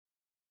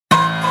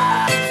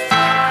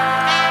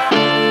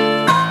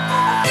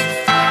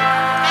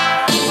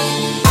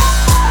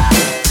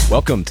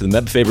Welcome to the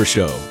Meb Faber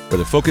Show, where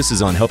the focus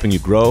is on helping you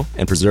grow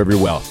and preserve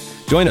your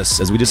wealth. Join us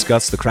as we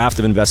discuss the craft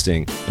of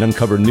investing and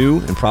uncover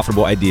new and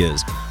profitable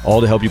ideas,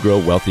 all to help you grow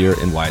wealthier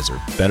and wiser.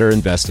 Better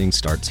investing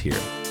starts here.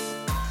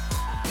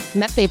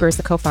 Meb Faber is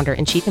the co-founder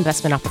and chief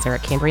investment officer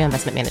at Cambria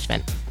Investment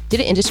Management. Due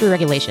to industry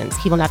regulations,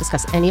 he will not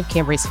discuss any of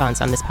Cambria's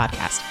funds on this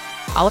podcast.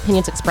 All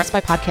opinions expressed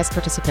by podcast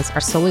participants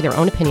are solely their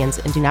own opinions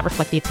and do not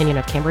reflect the opinion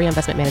of Cambria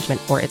Investment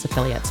Management or its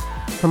affiliates.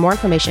 For more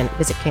information,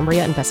 visit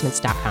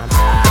CambriaInvestments.com.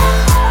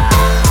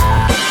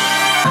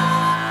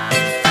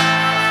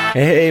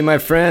 Hey, my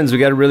friends, we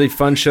got a really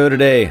fun show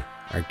today.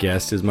 Our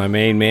guest is my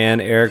main man,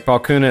 Eric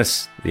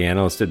Balchunas, the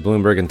analyst at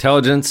Bloomberg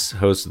Intelligence,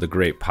 host of the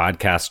great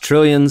podcast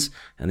Trillions,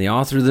 and the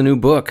author of the new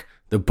book,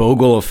 The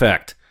Bogle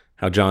Effect,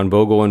 How John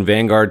Bogle and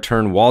Vanguard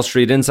Turned Wall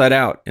Street Inside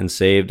Out and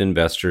Saved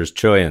Investors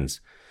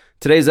Trillions.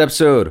 Today's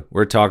episode,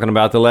 we're talking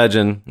about the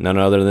legend, none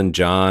other than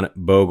John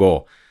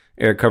Bogle.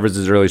 Eric covers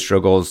his early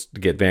struggles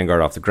to get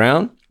Vanguard off the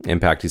ground, the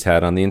impact he's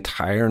had on the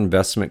entire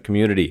investment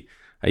community.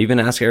 I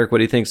even asked Eric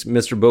what he thinks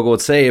Mr. Bogle would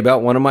say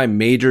about one of my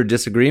major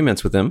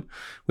disagreements with him.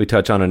 We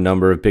touch on a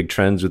number of big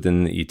trends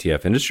within the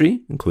ETF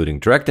industry, including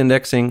direct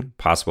indexing,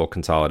 possible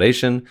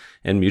consolidation,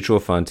 and mutual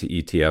fund to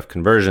ETF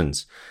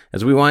conversions.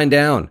 As we wind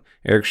down,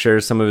 Eric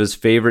shares some of his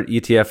favorite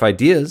ETF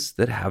ideas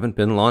that haven't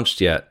been launched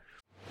yet.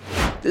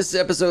 This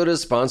episode is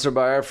sponsored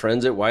by our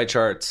friends at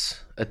YCharts.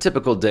 A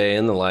typical day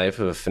in the life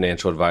of a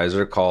financial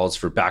advisor calls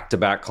for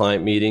back-to-back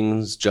client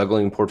meetings,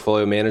 juggling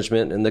portfolio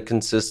management, and the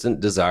consistent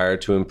desire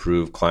to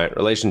improve client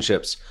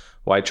relationships.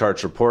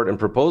 YCharts report and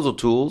proposal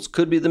tools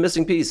could be the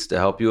missing piece to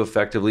help you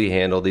effectively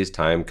handle these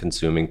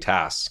time-consuming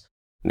tasks.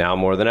 Now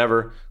more than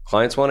ever,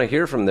 clients want to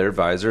hear from their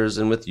advisors,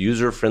 and with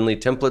user-friendly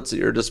templates at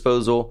your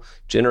disposal,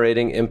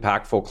 generating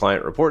impactful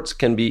client reports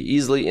can be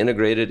easily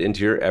integrated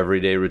into your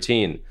everyday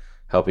routine,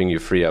 helping you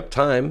free up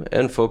time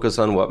and focus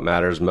on what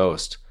matters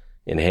most,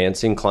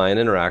 enhancing client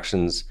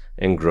interactions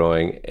and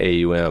growing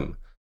AUM.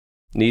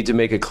 Need to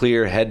make a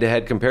clear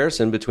head-to-head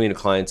comparison between a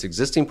client's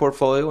existing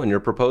portfolio and your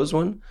proposed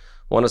one?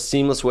 Want a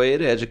seamless way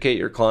to educate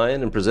your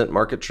client and present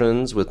market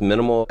trends with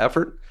minimal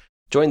effort?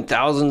 Join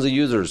thousands of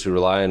users who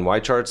rely on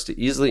YCharts to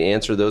easily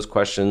answer those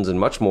questions and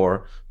much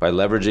more by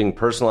leveraging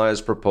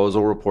personalized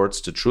proposal reports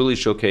to truly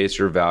showcase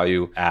your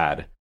value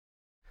add.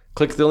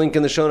 Click the link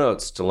in the show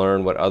notes to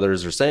learn what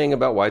others are saying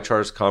about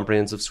YChart's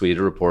comprehensive suite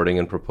of reporting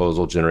and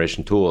proposal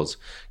generation tools.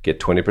 Get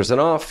 20%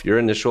 off your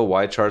initial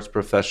YCharts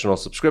professional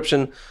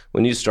subscription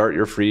when you start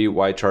your free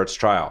YCharts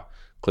trial.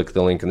 Click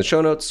the link in the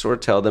show notes or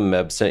tell them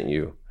Meb sent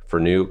you, for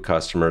new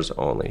customers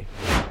only.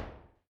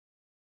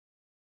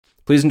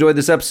 Please enjoy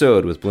this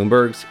episode with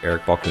Bloomberg's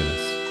Eric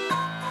Balchunas.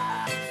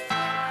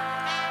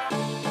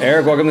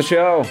 Eric, welcome to the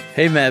show.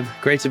 Hey, Meb.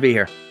 Great to be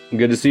here.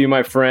 Good to see you,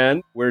 my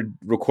friend. We're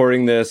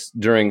recording this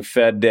during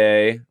Fed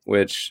Day,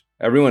 which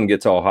everyone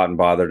gets all hot and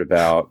bothered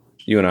about.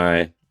 You and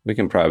I, we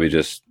can probably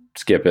just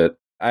skip it.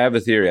 I have a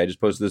theory. I just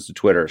posted this to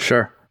Twitter.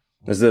 Sure.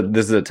 This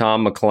is a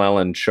Tom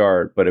McClellan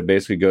chart, but it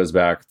basically goes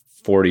back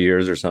 40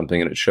 years or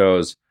something, and it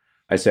shows,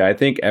 I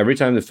think every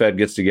time the Fed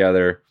gets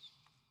together,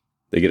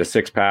 they get a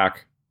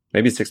six-pack,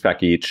 maybe a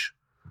six-pack each,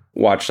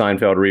 watch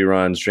Seinfeld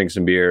reruns, drink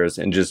some beers,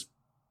 and just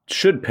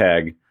should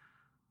peg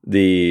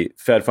the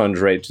Fed funds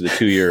rate to the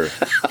 2-year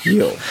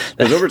yield.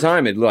 Because over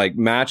time, it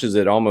matches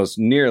it almost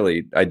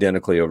nearly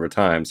identically over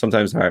time,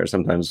 sometimes higher,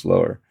 sometimes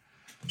lower.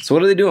 So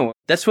what are they doing?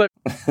 That's what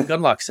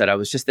Gunlock said. I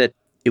was just that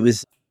it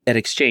was at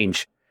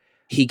Exchange.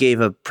 He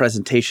gave a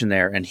presentation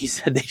there and he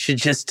said they should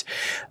just,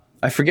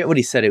 I forget what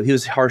he said. He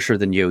was harsher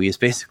than you. He was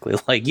basically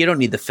like, you don't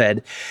need the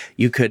Fed.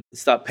 You could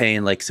stop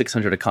paying like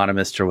 600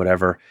 economists or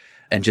whatever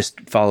and just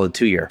follow the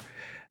 2-year.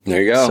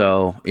 There you go.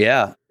 So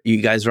yeah,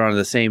 you guys are on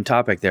the same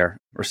topic there.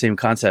 Or same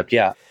concept,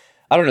 yeah.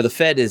 I don't know. The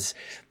Fed is,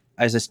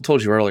 as I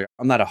told you earlier,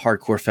 I'm not a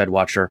hardcore Fed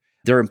watcher.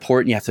 They're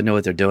important. You have to know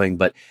what they're doing.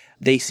 But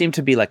they seem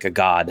to be like a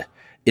god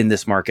in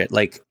this market.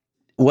 Like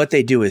what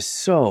they do is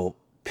so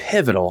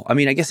pivotal. I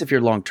mean, I guess if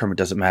you're long-term, it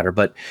doesn't matter.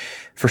 But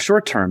for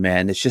short-term,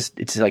 man,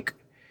 it's like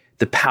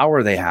the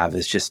power they have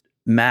is just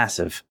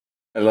massive.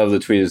 I love the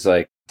tweet. It's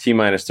like,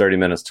 T-minus 30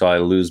 minutes till I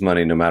lose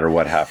money no matter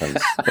what happens.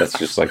 That's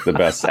just like the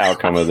best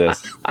outcome of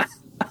this.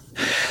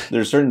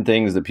 There's certain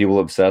things that people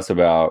obsess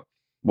about.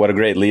 What a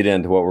great lead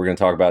in to what we're going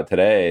to talk about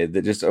today,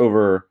 that just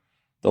over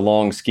the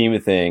long scheme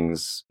of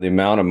things, the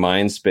amount of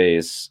mind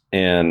space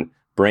and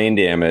brain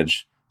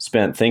damage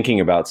spent thinking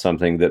about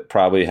something that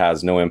probably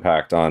has no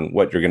impact on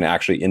what you're going to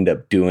actually end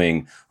up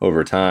doing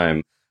over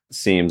time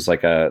seems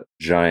like a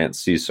giant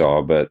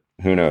seesaw, but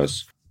who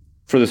knows?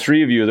 For the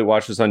three of you that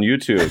watch this on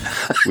YouTube,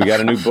 we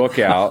got a new book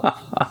out.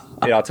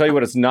 Yeah, I'll tell you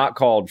what it's not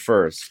called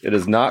first. It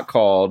is not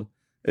called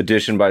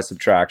Addition by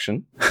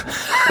Subtraction.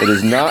 It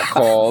is not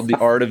called The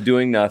Art of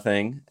Doing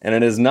Nothing. And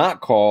it is not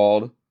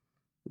called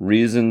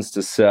Reasons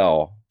to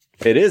Sell.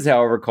 It is,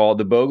 however, called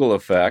The Bogle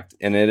Effect,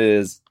 and it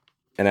is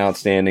an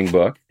outstanding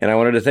book. And I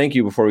wanted to thank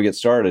you before we get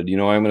started. You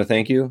know why I'm going to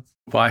thank you?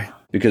 Why?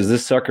 Because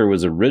this sucker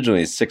was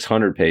originally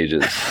 600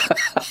 pages.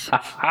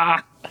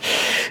 How'd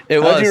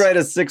you write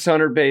a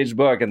 600-page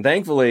book? And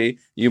thankfully,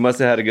 you must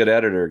have had a good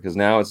editor, because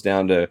now it's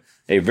down to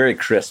a very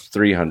crisp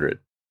 300.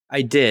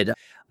 I did.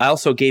 I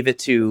also gave it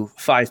to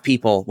 5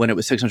 people when it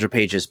was 600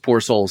 pages.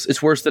 Poor souls.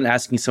 It's worse than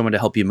asking someone to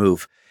help you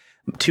move.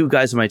 2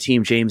 guys on my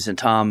team, James and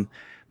Tom,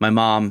 my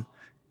mom,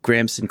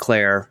 Graham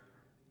Sinclair,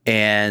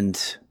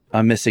 and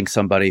I'm missing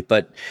somebody,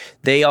 but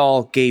they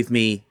all gave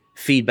me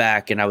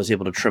feedback and I was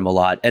able to trim a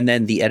lot. And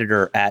then the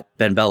editor at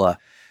Ben Bella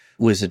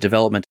was a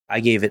development. I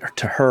gave it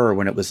to her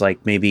when it was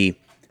like maybe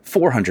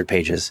 400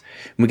 pages.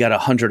 And we got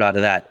 100 out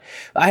of that.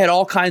 I had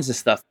all kinds of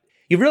stuff.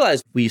 You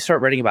realize when you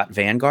start writing about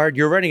Vanguard,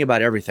 you're writing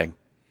about everything.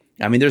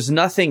 I mean, there's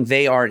nothing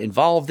they aren't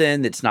involved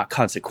in that's not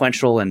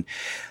consequential. And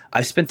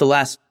I've spent the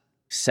last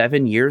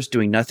 7 years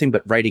doing nothing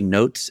but writing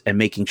notes and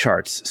making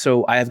charts.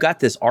 So I have got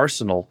this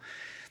arsenal.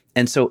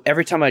 And so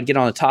every time I'd get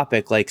on a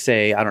topic, like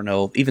say, I don't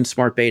know, even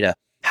smart beta,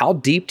 how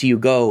deep do you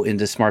go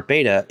into smart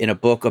beta in a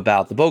book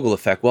about the Bogle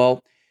effect?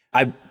 Well,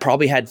 I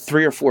probably had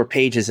 3 or 4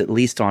 pages at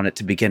least on it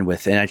to begin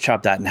with, and I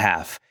chopped that in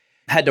half.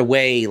 I had to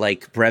weigh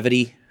like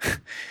brevity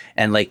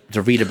and like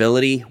the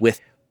readability with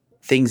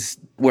things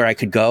where I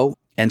could go.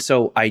 And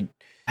so I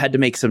had to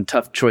make some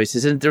tough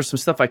choices. And there's some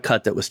stuff I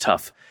cut that was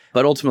tough.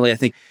 But ultimately, I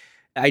think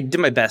I did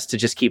my best to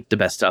just keep the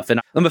best stuff. And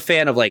I'm a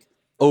fan of like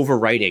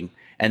overwriting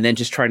and then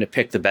just trying to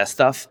pick the best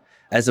stuff,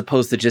 as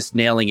opposed to just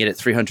nailing it at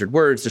 300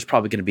 words. There's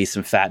probably going to be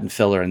some fat and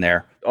filler in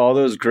there. All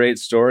those great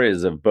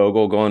stories of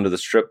Bogle going to the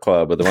strip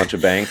club with a bunch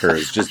of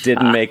bankers just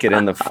didn't make it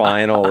in the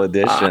final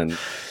edition.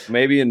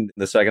 Maybe in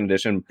the second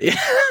edition. Yeah.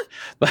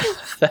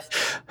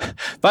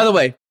 By the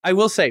way, I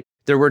will say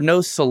there were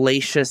no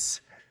salacious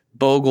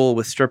Bogle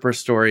with stripper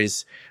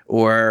stories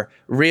or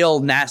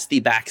real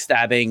nasty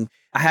backstabbing.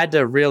 I had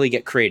to really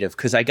get creative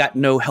because I got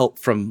no help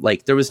from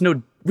there was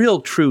no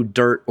real true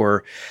dirt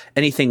or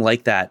anything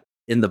like that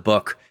in the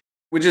book.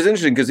 Which is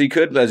interesting because he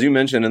could, as you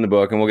mentioned in the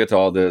book, and we'll get to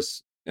all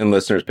this, and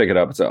listeners pick it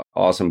up. It's an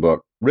awesome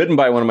book. Written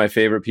by one of my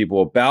favorite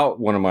people, about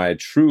one of my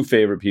true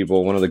favorite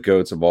people, one of the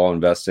goats of all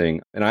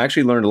investing. And I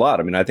actually learned a lot.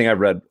 I mean, I think I've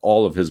read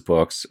all of his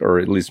books, or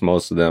at least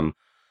most of them.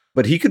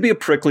 But he could be a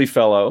prickly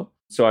fellow.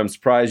 So I'm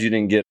surprised you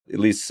didn't get at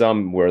least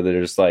some where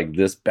they're just like,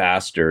 this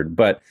bastard.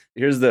 But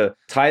here's the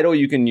title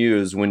you can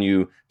use when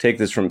you take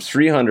this from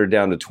 300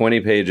 down to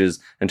 20 pages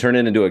and turn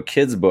it into a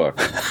kid's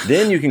book.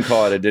 Then you can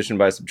call it addition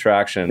by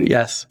subtraction.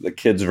 Yes. The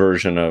kid's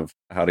version of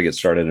how to get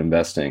started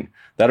investing.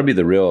 That'll be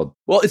the real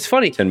it's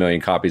funny. 10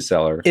 million copy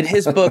seller. In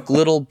his book,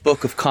 Little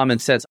Book of Common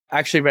Sense, I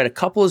actually read a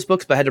couple of his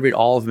books, but I had to read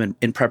all of them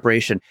in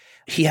preparation.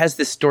 He has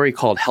this story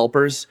called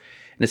Helpers,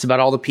 and it's about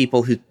all the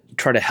people who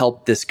try to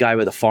help this guy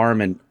with a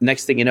farm. And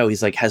next thing you know,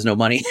 he's like, has no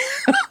money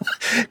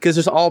because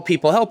there's all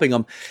people helping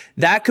him.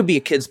 That could be a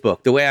kid's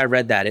book. The way I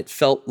read that, it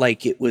felt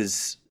like it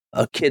was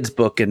a kid's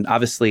book. And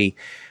obviously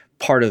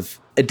part of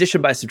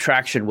addition by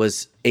subtraction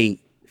was a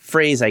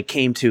phrase I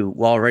came to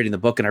while writing the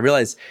book. And I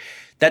realized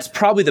that's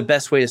probably the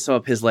best way to sum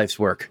up his life's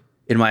work,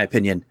 in my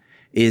opinion,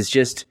 is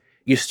just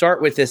you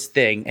start with this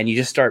thing and you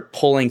just start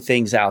pulling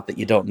things out that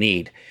you don't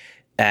need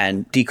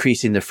and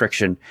decreasing the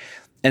friction.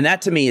 And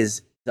that to me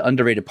is the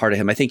underrated part of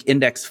him. I think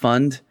index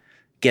fund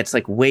gets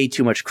like way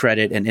too much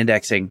credit and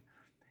indexing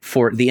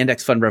for the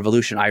index fund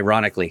revolution.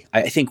 Ironically,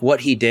 I think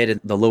what he did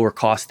and the lower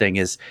cost thing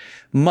is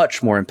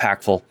much more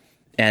impactful.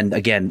 And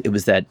again, it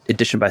was that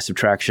addition by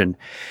subtraction.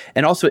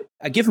 And also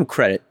I give him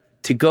credit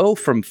to go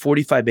from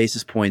 45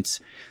 basis points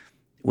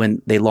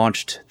when they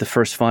launched the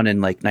first fund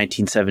in like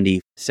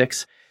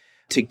 1976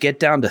 to get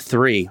down to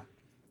 3.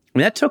 I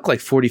mean, that took like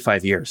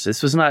 45 years.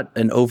 This was not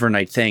an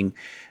overnight thing.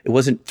 It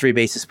wasn't 3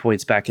 basis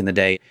points back in the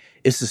day.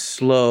 It's a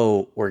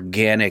slow,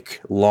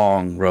 organic,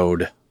 long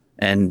road.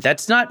 And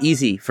that's not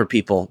easy for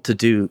people to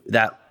do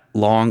that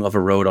long of a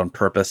road on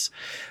purpose.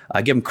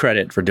 I give them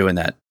credit for doing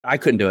that. I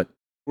couldn't do it.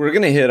 We're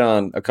going to hit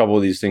on a couple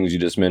of these things you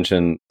just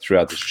mentioned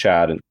throughout this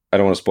chat. And I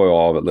don't want to spoil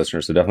all of it,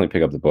 listeners, so definitely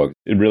pick up the book.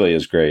 It really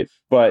is great.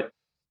 But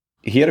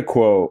he had a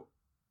quote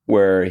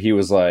where he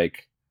was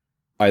like,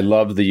 I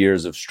love the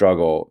years of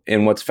struggle.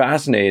 And what's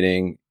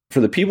fascinating for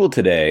the people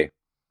today,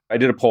 I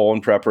did a poll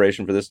in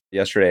preparation for this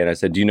yesterday, and I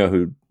said, do you know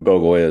who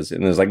Bogle is?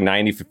 And there's like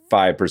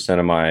 95%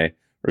 of my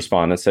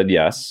respondents said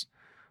yes,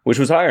 which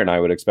was higher than I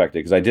would expect it,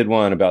 because I did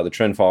one about the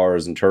trend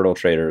followers and turtle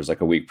traders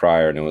like a week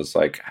prior, and it was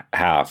like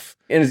half.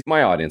 And it's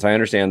my audience. I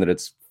understand that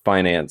it's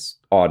finance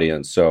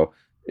audience, so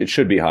it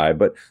should be high,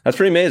 but that's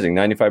pretty amazing,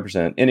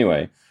 95%.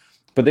 Anyway,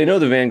 but they know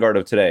the Vanguard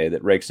of today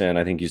that rakes in,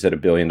 I think you said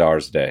 $1 billion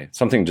a day.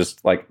 Something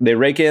just like they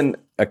rake in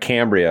a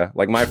Cambria,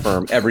 like my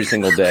firm, every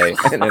single day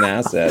in an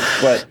asset.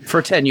 But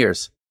for 10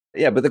 years.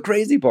 Yeah, but the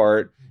crazy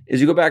part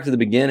is you go back to the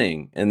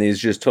beginning and these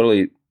just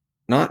totally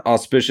not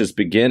auspicious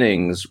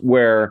beginnings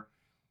where,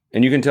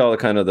 and you can tell the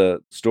kind of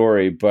the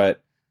story,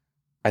 but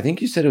I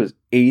think you said it was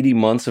 80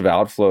 months of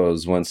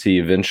outflows once he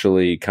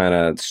eventually kind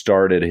of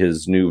started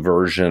his new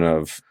version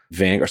of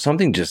Vanguard or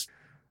something. Just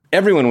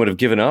everyone would have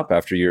given up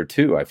after year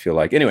 2, I feel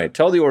like. Anyway,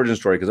 tell the origin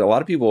story, because a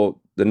lot of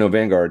people that know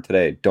Vanguard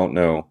today don't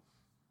know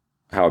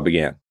how it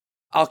began.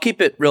 I'll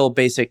keep it real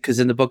basic because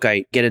in the book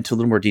I get into a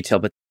little more detail,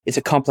 but it's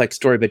a complex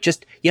story. But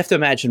just, you have to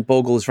imagine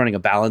Bogle is running a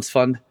balance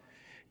fund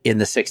in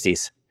the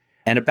 60s.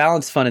 And a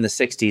balance fund in the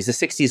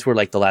 60s were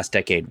like the last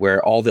decade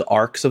where all the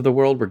ARCs of the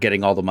world were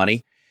getting all the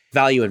money.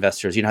 value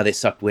investors. You know how they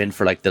sucked wind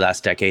for like the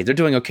last decade. They're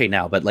doing okay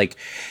now, but like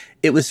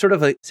it was sort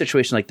of a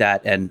situation like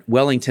that. And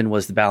Wellington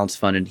was the balanced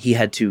fund, and he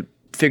had to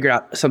figure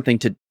out something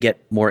to get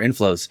more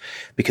inflows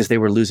because they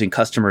were losing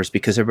customers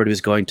because everybody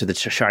was going to the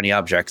shiny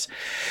objects.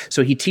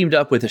 So he teamed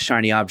up with a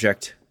shiny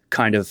object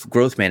kind of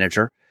growth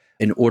manager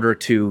in order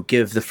to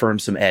give the firm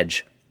some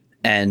edge.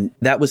 And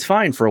that was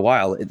fine for a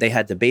while. They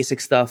had the basic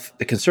stuff,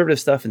 the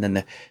conservative stuff, and then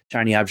the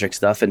shiny object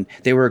stuff. And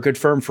they were a good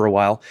firm for a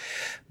while.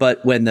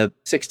 But when the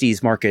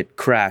 60s market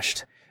crashed,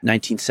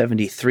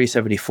 1973,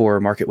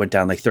 74, market went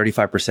down like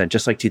 35%,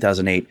 just like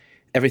 2008.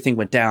 Everything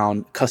went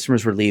down.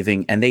 Customers were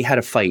leaving, and they had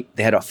a fight.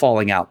 They had a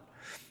falling out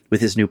with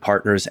his new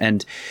partners.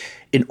 And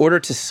in order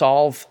to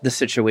solve the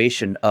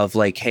situation of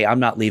like, hey, I'm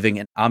not leaving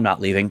and I'm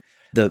not leaving,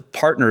 the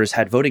partners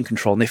had voting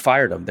control and they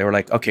fired him. They were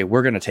like, okay,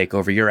 we're going to take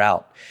over. You're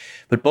out.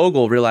 But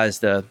Bogle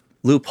realized the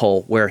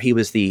loophole where he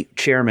was the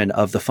chairman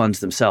of the funds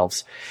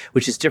themselves,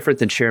 which is different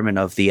than chairman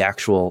of the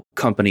actual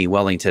company,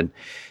 Wellington.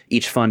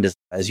 Each fund, is,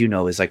 as you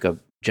know, is like a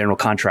general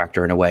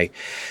contractor in a way.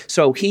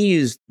 So he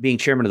used being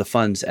chairman of the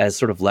funds as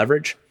sort of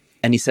leverage.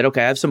 And he said,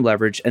 okay, I have some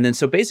leverage. And then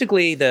so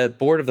basically the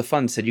board of the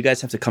fund said, you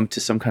guys have to come to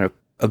some kind of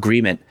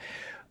agreement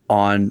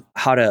on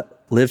how to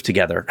live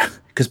together.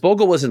 Because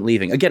Bogle wasn't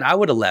leaving. Again, I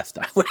would have left.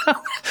 I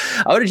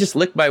would have just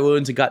licked my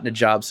wounds and gotten a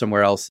job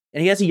somewhere else.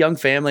 And he has a young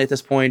family at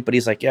this point, but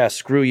he's like, yeah,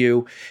 screw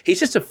you. He's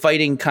just a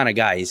fighting kind of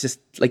guy. He's just,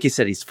 like you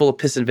said, he's full of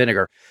piss and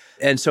vinegar.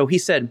 And so he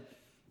said,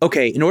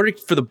 okay, in order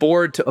for the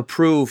board to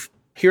approve,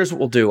 here's what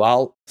we'll do.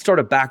 I'll start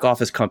a back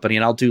office company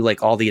and I'll do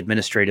like all the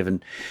administrative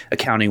and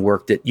accounting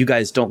work that you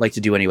guys don't like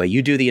to do anyway.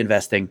 You do the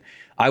investing.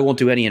 I won't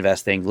do any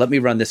investing. Let me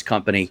run this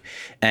company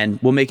and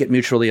we'll make it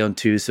mutually owned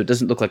too. So it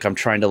doesn't look like I'm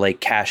trying to like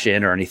cash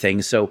in or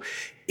anything. So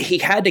he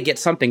had to get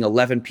something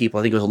 11 people,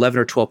 I think it was 11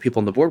 or 12 people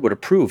on the board would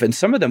approve. And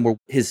some of them were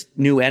his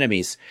new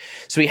enemies.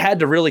 So he had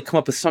to really come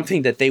up with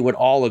something that they would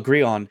all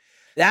agree on.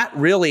 That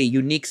really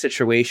unique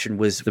situation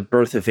was the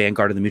birth of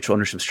Vanguard and the mutual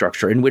ownership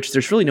structure, in which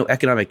there's really no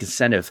economic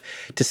incentive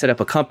to set up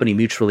a company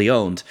mutually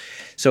owned.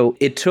 So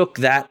it took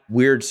that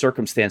weird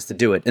circumstance to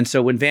do it. And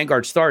so when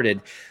Vanguard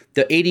started,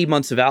 the 80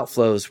 months of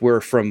outflows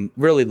were from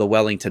really the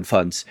Wellington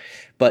funds.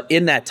 But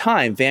in that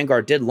time,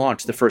 Vanguard did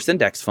launch the first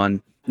index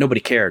fund.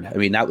 Nobody cared. I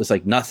mean, that was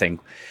like nothing.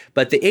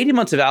 But the 80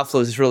 months of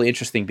outflows is really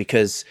interesting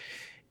because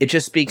it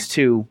just speaks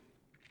to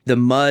the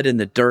mud and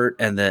the dirt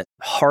and the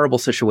horrible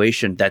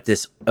situation that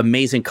this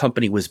amazing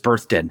company was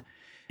birthed in.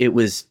 It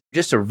was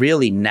just a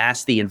really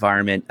nasty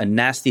environment, a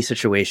nasty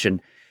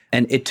situation.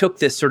 And it took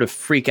this sort of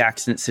freak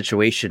accident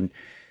situation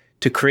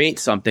to create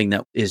something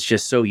that is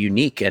just so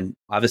unique. And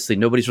obviously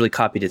nobody's really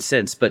copied it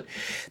since, but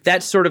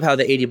that's sort of how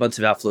the 80 months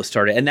of outflows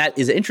started. And that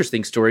is an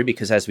interesting story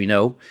because as we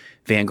know,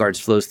 Vanguard's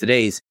flows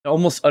today is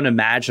almost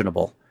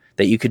unimaginable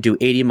that you could do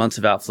 80 months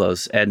of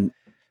outflows. And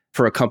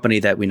for a company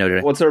that we know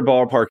today. What's their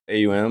ballpark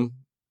AUM?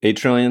 8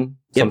 trillion?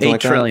 Yep,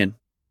 8 trillion.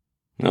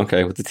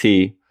 Okay, with the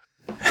T.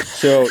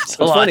 So it's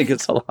funny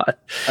because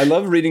I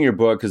love reading your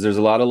book because there's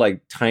a lot of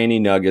like tiny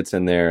nuggets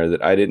in there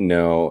that I didn't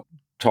know,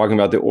 talking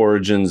about the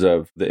origins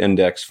of the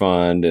index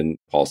fund and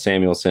Paul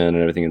Samuelson and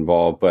everything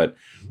involved. But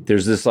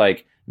there's this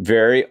like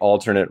very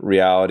alternate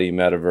reality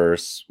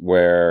metaverse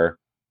where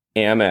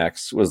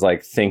Amex was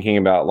like thinking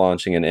about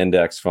launching an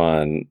index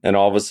fund, and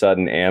all of a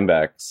sudden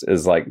Amex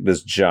is like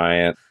this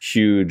giant,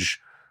 huge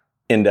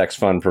index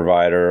fund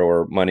provider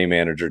or money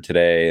manager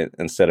today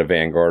instead of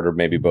Vanguard, or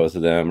maybe both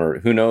of them, or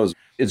who knows.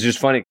 It's just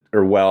funny.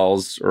 Or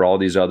Wells or all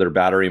these other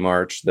Battery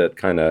March that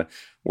kind of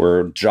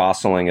were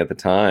jostling at the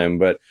time.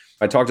 But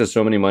I talked to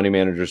so many money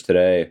managers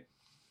today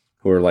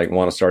who are like,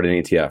 want to start an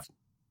ETF.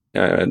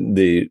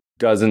 The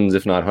dozens,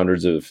 if not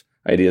hundreds of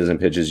ideas and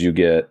pitches you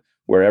get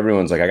where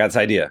everyone's like, I got this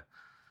idea.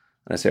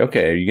 And I say,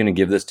 okay, are you going to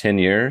give this 10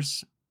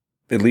 years?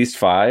 At least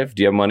 5?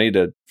 Do you have money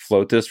to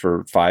float this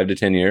for 5 to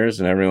 10 years?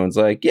 And everyone's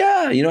like,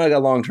 yeah, I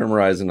got long-term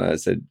horizon. I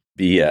said,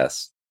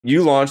 BS.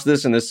 You launch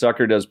this and this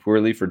sucker does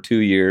poorly for 2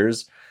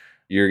 years.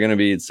 You're going to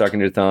be sucking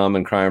your thumb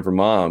and crying for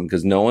mom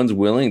because no one's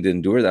willing to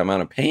endure that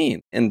amount of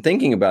pain. And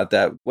thinking about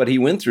that, what he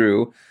went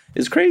through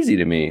is crazy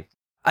to me.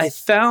 I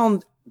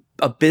found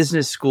a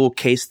business school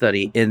case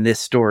study in this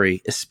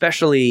story,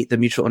 especially the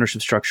mutual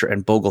ownership structure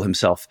and Bogle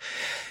himself.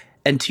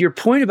 And to your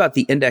point about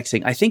the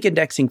indexing, I think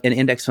indexing and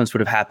index funds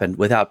would have happened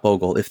without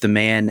Bogle if the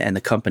man and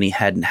the company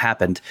hadn't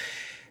happened.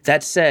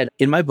 That said,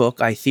 in my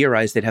book, I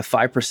theorize they'd have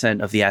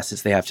 5% of the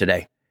assets they have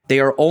today. They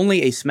are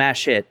only a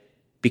smash hit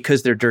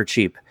because they're dirt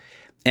cheap.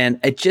 And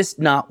it's just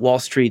not Wall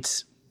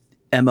Street's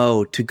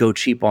MO to go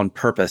cheap on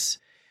purpose,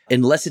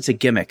 unless it's a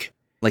gimmick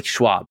like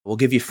Schwab. We'll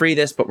give you free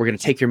this, but we're going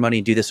to take your money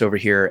and do this over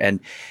here. And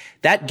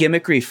that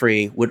gimmickry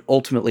free would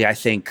ultimately, I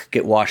think,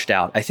 get washed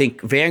out. I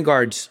think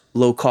Vanguard's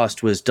low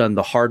cost was done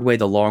the hard way,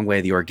 the long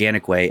way, the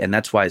organic way, and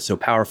that's why it's so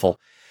powerful.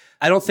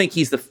 I don't think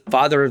he's the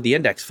father of the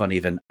index fund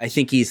even. I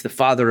think he's the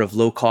father of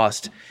low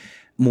cost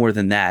more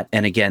than that.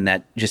 And again,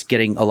 that just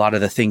getting a lot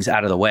of the things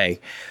out of the way.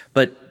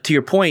 But to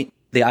your point,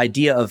 the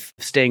idea of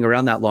staying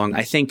around that long,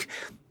 I think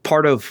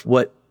part of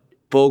what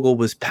Bogle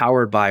was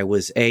powered by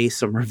was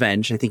some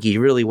revenge. I think he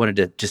really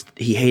wanted to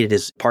he hated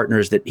his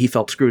partners that he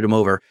felt screwed him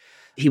over.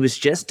 He was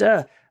just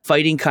a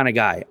fighting kind of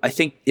guy. I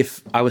think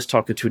if I was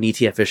talking to an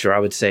ETF issuer, I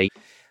would say,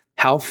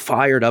 how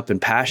fired up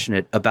and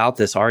passionate about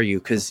this are you?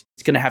 Because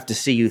it's going to have to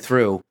see you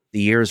through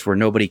the years where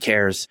nobody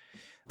cares.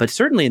 But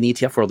certainly in the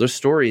ETF world, there's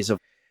stories of,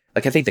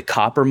 like, I think the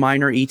copper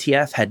miner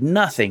ETF had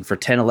nothing for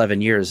 10,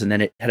 11 years, and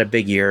then it had a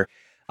big year.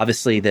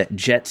 Obviously, the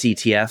Jets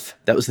ETF,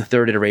 that was the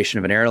third iteration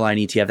of an airline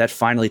ETF, that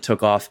finally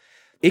took off.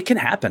 It can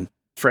happen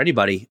for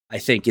anybody, I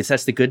think.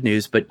 That's the good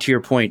news. But to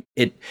your point,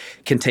 it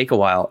can take a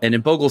while. And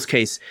in Bogle's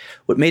case,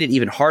 what made it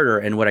even harder,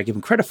 and what I give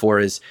him credit for,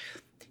 is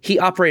he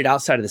operated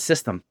outside of the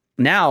system.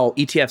 Now,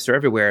 ETFs are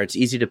everywhere. It's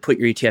easy to put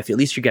your ETF, at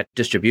least you get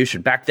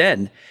distribution. Back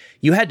then,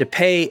 you had to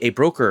pay a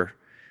broker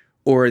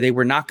or they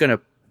were not going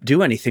to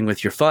do anything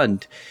with your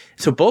fund.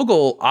 So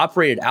Bogle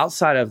operated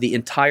outside of the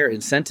entire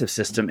incentive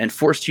system and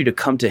forced you to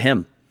come to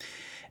him.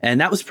 And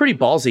that was pretty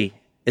ballsy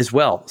as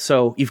well.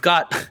 So you've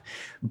got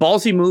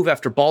ballsy move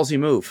after ballsy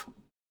move.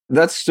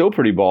 That's still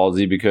pretty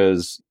ballsy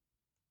because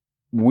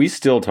we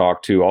still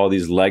talk to all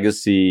these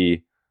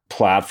legacy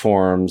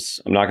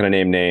platforms. I'm not going to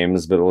name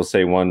names, but we'll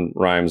say one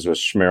rhymes with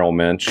Schmerl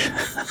Minch.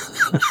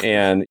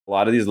 And a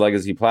lot of these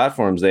legacy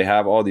platforms, they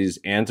have all these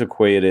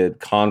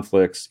antiquated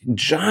conflicts,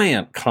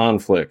 giant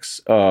conflicts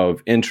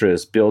of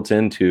interest built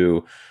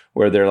into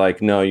where they're like,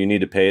 no, you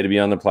need to pay to be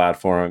on the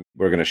platform.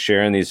 We're going to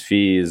share in these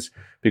fees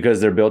because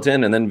they're built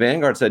in. And then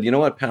Vanguard said, you know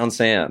what, pound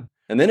sand.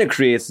 And then it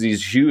creates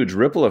these huge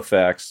ripple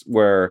effects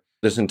where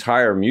this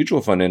entire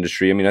mutual fund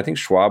industry, I mean, I think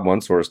Schwab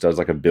OneSource does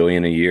like $1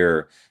 billion a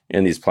year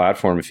in these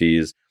platform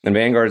fees. And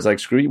Vanguard's like,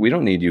 screw you, we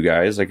don't need you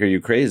guys. Like, are you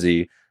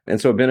crazy? And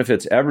so it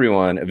benefits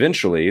everyone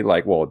eventually.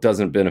 Like, well, it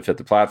doesn't benefit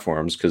the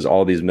platforms because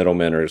all these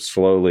middlemen are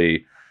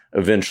slowly,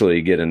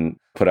 eventually getting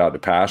put out to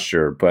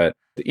pasture. But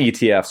the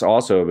ETFs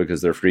also,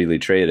 because they're freely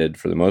traded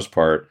for the most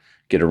part,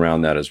 get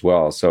around that as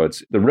well. So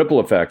it's the ripple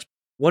effect.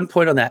 One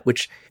point on that,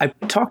 which I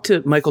talked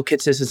to Michael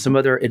Kitces and some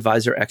other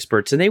advisor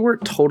experts, and they were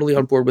totally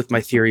on board with my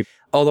theory.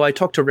 Although I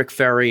talked to Rick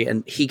Ferry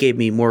and he gave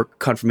me more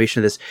confirmation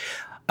of this.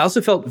 I also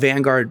felt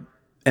Vanguard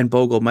and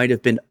Bogle might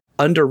have been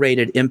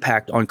underrated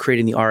impact on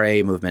creating the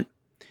RIA movement.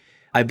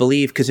 I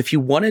believe because if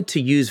you wanted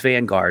to use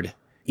Vanguard,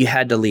 you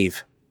had to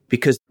leave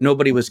because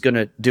nobody was going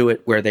to do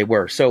it where they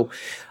were. So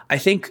I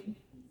think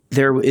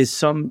there is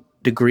some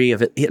degree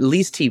of it. At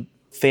least he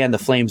fanned the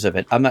flames of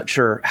it. I'm not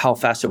sure how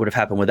fast it would have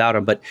happened without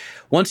him. But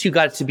once you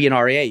got to be an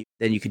RIA,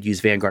 then you could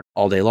use Vanguard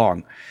all day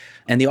long.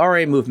 And the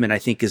RIA movement, I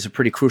think, is a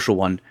pretty crucial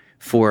one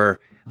for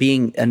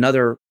being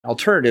another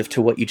alternative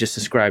to what you just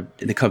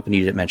described in the company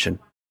you didn't mention.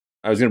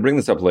 I was going to bring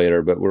this up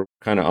later, but we're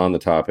kind of on the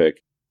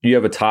topic. You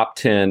have a top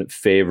 10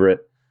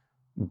 favorite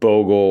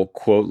Bogle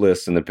quote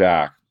list in the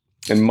back.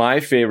 And my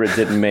favorite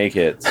didn't make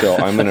it, so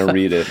I'm going to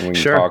read it and we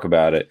can talk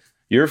about it.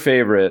 Your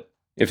favorite,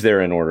 if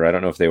they're in order, I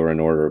don't know if they were in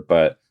order,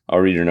 but I'll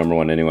read your number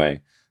one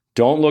anyway.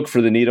 Don't look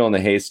for the needle in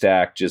the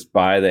haystack, just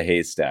buy the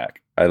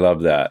haystack. I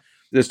love that.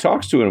 This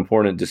talks to an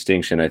important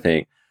distinction, I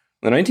think.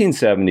 In the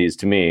 1970s,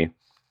 to me,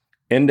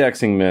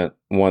 indexing meant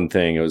one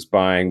thing. It was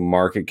buying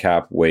market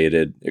cap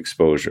weighted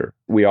exposure.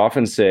 We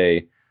often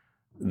say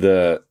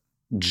the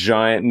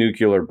giant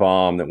nuclear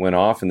bomb that went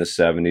off in the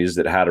 70s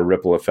that had a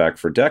ripple effect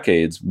for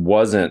decades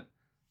wasn't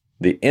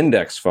the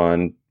index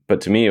fund,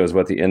 but to me, it was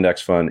what the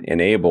index fund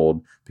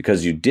enabled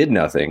because you did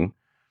nothing.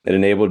 It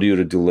enabled you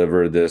to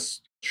deliver this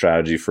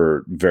strategy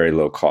for very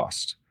low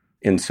cost.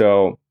 And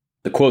so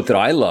the quote that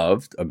I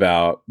loved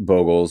about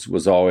Bogle's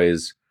was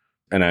always,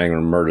 and I'm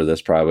going to murder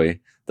this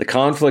probably, the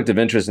conflict of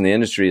interest in the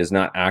industry is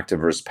not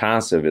active versus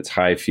passive, it's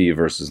high fee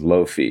versus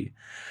low fee.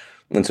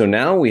 And so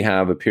now we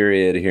have a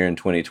period here in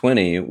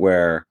 2020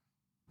 where,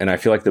 and I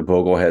feel like the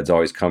Bogle heads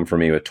always come for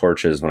me with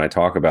torches when I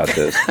talk about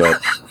this,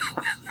 but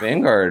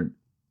Vanguard,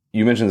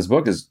 you mentioned this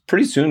book, is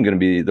pretty soon going to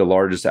be the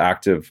largest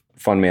active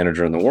fund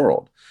manager in the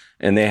world.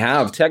 And they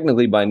have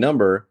technically by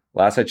number,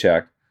 last I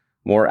checked,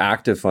 more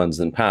active funds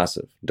than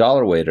passive.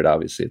 Dollar weighted,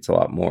 obviously, it's a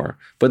lot more.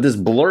 But this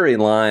blurry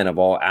line of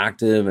all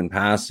active and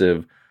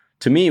passive,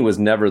 to me, was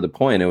never the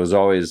point. It was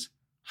always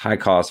high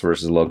cost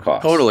versus low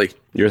cost. Totally.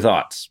 Your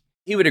thoughts?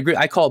 He would agree.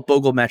 I call it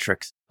Bogle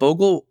metrics.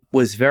 Bogle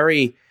was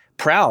very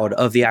proud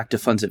of the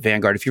active funds at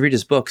Vanguard. If you read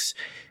his books,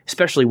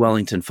 especially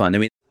Wellington Fund, I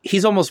mean,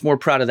 he's almost more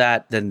proud of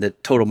that than the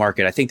total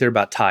market. I think they're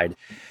about tied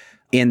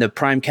in the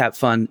prime cap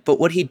fund. But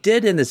what he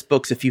did in his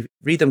books, if you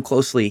read them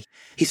closely,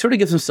 he sort of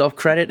gives himself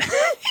credit.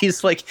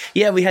 He's like,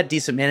 yeah, we had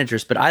decent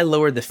managers, but I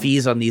lowered the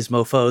fees on these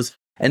mofos.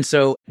 And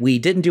so we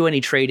didn't do any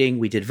trading.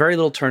 We did very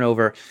little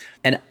turnover.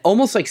 And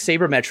almost like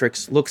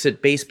Sabermetrics looks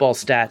at baseball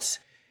stats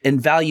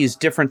and values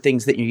different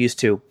things that you're used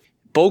to.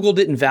 Bogle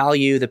didn't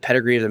value the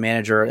pedigree of the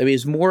manager. I mean,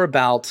 it's more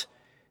about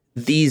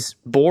these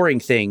boring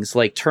things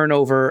like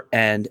turnover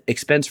and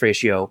expense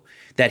ratio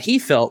that he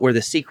felt were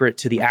the secret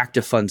to the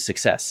active fund's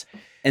success.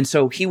 And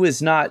so he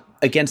was not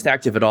against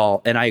active at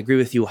all. And I agree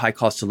with you, high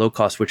cost to low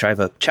cost, which I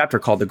have a chapter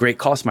called The Great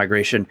Cost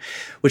Migration,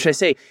 which I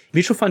say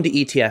mutual fund to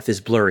ETF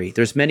is blurry.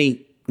 There's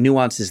many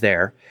nuances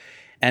there.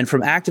 And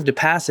from active to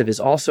passive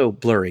is also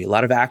blurry. A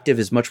lot of active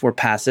is much more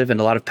passive and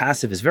a lot of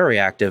passive is very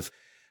active.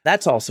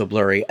 That's also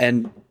blurry.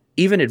 And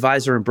even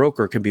advisor and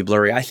broker can be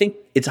blurry. I think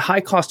it's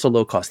high cost to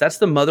low cost. That's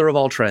the mother of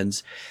all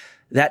trends.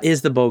 That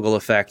is the Bogle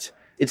effect.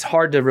 It's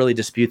hard to really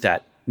dispute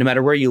that. No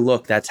matter where you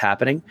look, that's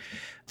happening.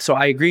 So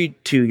I agree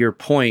to your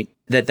point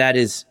that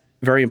is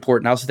very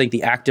important. I also think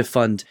the active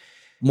fund,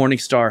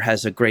 Morningstar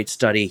has a great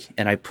study,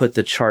 and I put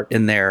the chart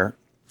in there.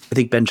 I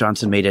think Ben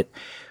Johnson made it,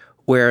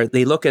 where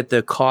they look at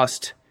the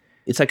cost.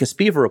 It's like a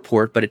SPIVA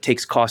report, but it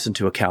takes costs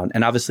into account.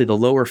 And obviously the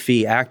lower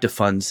fee active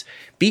funds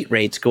beat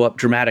rates go up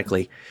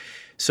dramatically.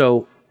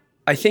 So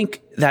I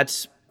think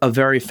that's a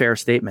very fair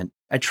statement.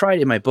 I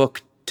tried in my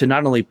book to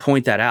not only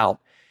point that out,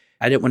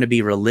 I didn't want to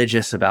be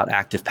religious about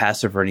active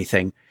passive or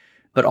anything,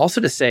 but also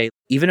to say,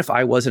 even if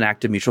I was an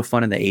active mutual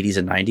fund in the 80s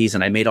and 90s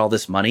and I made all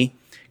this money,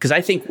 because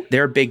I think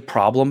their big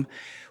problem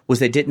was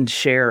they didn't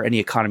share any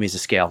economies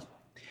of scale.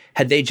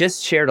 Had they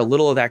just shared a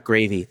little of that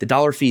gravy, the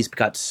dollar fees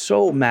got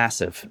so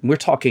massive. We're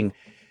talking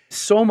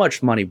so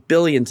much money,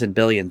 billions and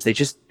billions. They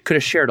just could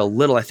have shared a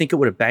little. I think it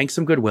would have banked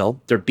some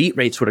goodwill. Their beat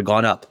rates would have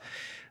gone up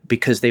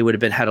because they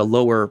would have had a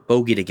lower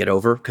bogey to get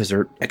over because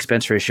their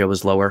expense ratio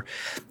was lower.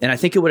 And I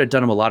think it would have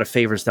done them a lot of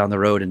favors down the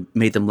road and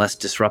made them less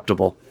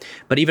disruptible.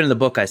 But even in the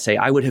book, I say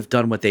I would have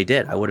done what they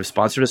did. I would have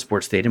sponsored a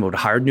sports stadium. I would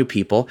have hired new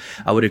people.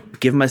 I would have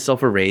given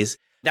myself a raise.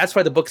 That's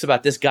why the book's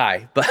about this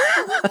guy. But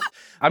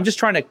I'm just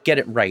trying to get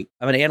it right.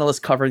 I'm an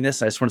analyst covering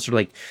this. I just want to sort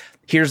of like,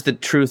 here's the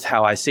truth,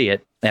 how I see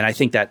it. And I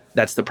think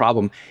that's the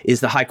problem, is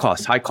the high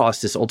cost. High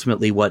cost is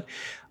ultimately what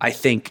I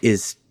think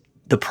is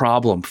the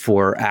problem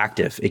for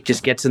active. It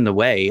just gets in the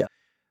way,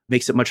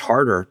 makes it much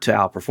harder to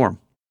outperform.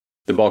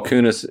 The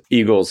Balchunas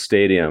Eagles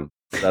Stadium.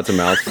 That's a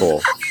mouthful.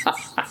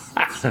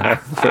 For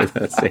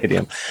that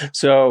stadium.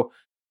 So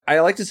I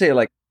like to say,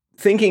 like,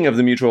 thinking of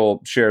the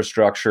mutual share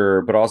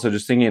structure, but also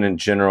just thinking in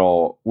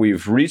general,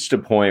 we've reached a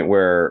point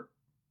where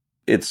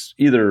it's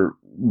either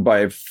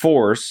by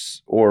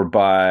force or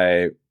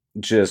by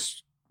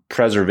just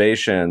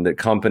preservation that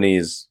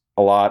companies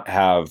a lot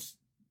have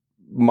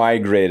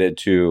migrated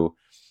to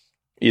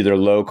either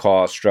low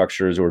cost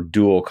structures or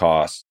dual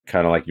cost,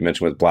 kind of like you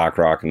mentioned with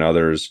BlackRock and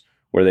others,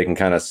 where they can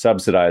kind of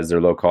subsidize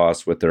their low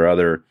cost with their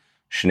other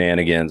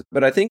shenanigans.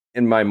 But I think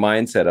in my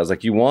mindset, I was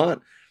like, you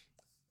want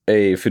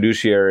a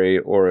fiduciary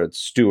or a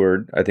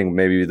steward. I think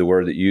maybe the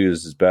word that you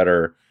use is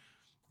better.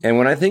 And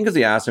when I think of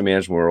the asset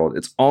management world,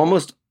 it's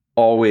almost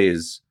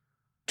always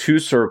two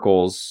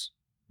circles,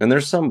 and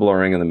there's some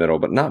blurring in the middle,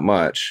 but not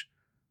much,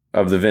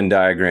 of the Venn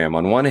diagram.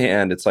 On one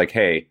hand, it's like,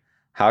 hey,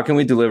 how can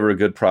we deliver a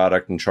good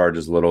product and charge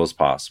as little as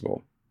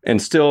possible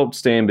and still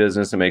stay in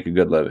business and make a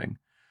good living?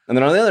 And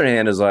then on the other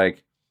hand is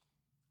like,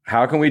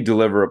 how can we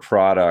deliver a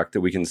product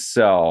that we can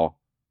sell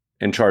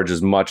and charge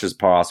as much as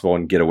possible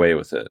and get away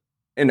with it?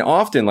 And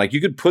often, like,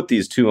 you could put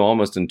these two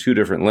almost in two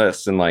different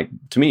lists, and like,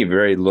 to me,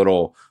 very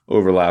little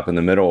overlap in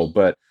the middle,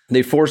 but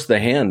they force the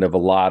hand of a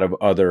lot of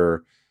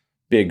other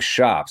big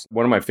shops.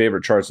 One of my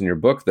favorite charts in your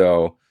book,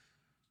 though,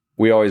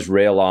 we always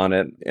rail on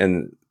it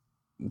and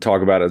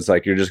talk about it. It's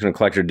like, you're just going to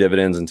collect your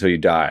dividends until you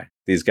die.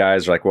 These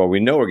guys are like, well, we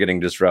know we're getting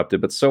disrupted,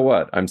 but so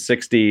what? I'm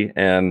 60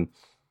 and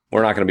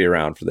we're not going to be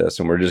around for this.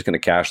 And we're just going to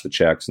cash the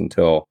checks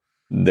until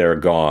they're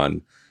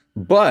gone.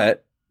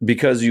 But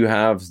because you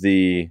have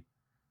the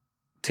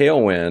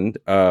tailwind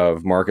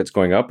of markets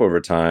going up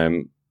over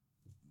time,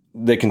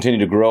 they continue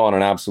to grow on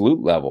an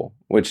absolute level,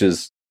 which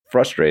is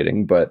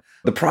frustrating. But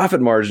the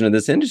profit margin in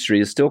this industry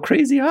is still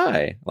crazy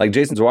high. Like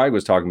Jason Zweig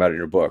was talking about in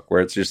your book,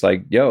 where it's just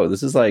like, yo,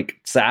 this is like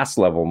SaaS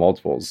level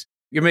multiples.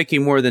 You're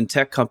making more than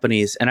tech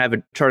companies. And I have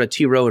a chart of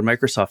T. Rowe and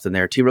Microsoft in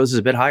there. T. Rowe's is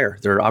a bit higher,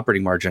 their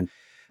operating margin.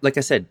 Like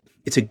I said,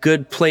 it's a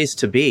good place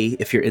to be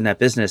if you're in that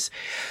business.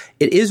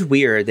 It is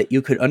weird that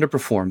you could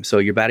underperform. So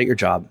you're bad at your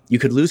job. You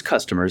could lose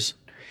customers,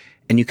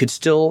 and you could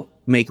still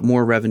make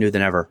more revenue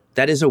than ever.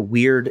 That is a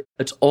weird,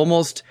 it's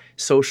almost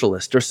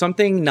socialist. There's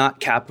something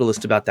not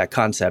capitalist about that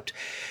concept.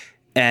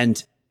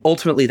 And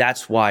ultimately,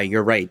 that's why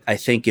you're right. I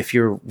think if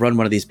you run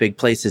one of these big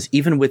places,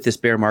 even with this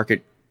bear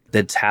market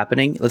that's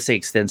happening, let's say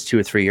extends 2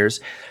 or 3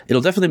 years,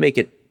 it'll definitely make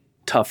it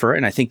tougher.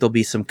 And I think there'll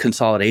be some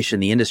consolidation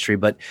in the industry.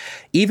 But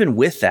even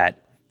with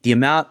that, the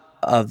amount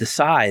of the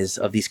size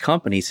of these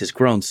companies has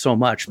grown so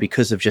much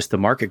because of just the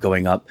market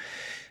going up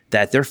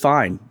that they're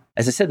fine.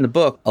 As I said in the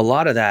book, a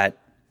lot of that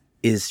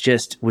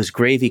was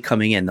gravy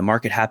coming in. The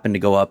market happened to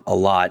go up a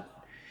lot.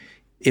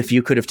 If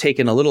you could have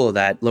taken a little of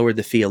that, lowered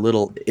the fee a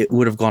little, it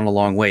would have gone a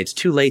long way. It's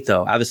too late,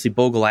 though. Obviously,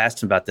 Bogle, I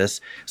asked him about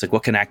this. It's like,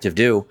 what can active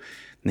do?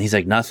 And he's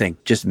like, nothing.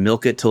 Just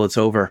milk it till it's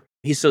over.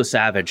 He's so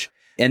savage.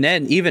 And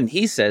then even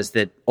he says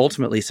that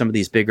ultimately some of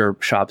these bigger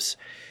shops,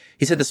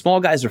 he said the small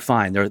guys are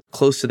fine. They're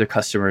close to their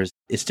customers.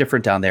 It's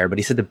different down there. But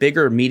he said the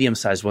bigger,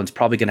 medium-sized ones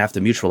probably going to have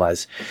to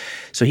mutualize.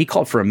 So he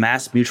called for a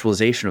mass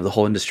mutualization of the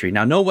whole industry.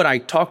 Now, no one I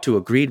talked to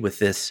agreed with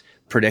this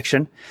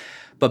prediction.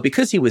 But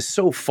because he was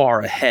so far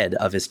ahead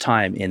of his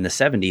time in the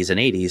 70s and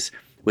 80s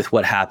with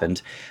what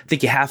happened, I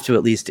think you have to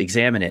at least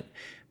examine it.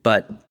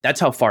 But that's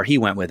how far he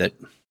went with it.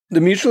 The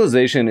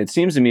mutualization, it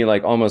seems to me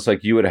like almost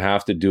like you would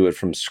have to do it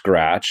from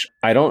scratch.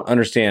 I don't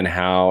understand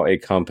how a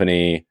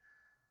company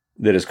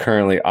that is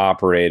currently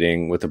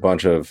operating with a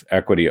bunch of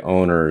equity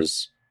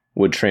owners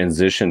would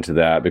transition to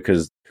that,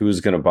 because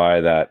who's going to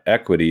buy that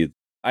equity?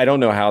 I don't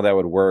know how that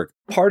would work.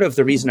 Part of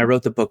the reason I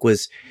wrote the book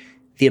was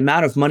the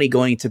amount of money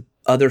going to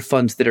other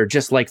funds that are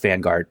just like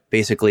Vanguard,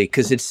 basically,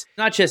 because it's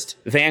not just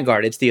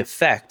Vanguard, it's the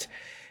effect.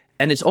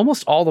 And it's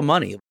almost all the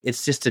money.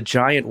 It's just a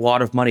giant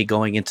wad of money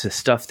going into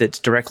stuff that's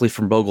directly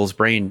from Bogle's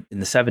brain in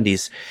the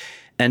 70s.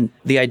 And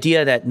the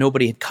idea that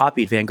nobody had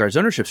copied Vanguard's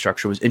ownership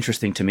structure was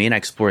interesting to me, and I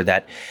explored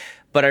that.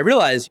 But I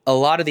realized a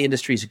lot of the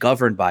industry is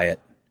governed by it.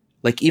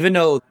 Like, even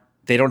though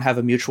they don't have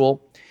a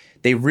mutual,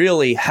 they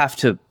really have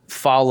to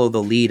follow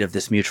the lead of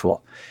this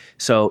mutual.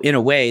 So in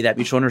a way, that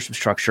mutual ownership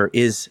structure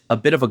is a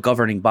bit of a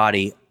governing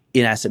body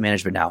in asset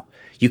management now.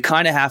 You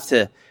kind of have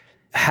to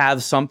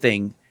have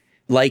something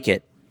like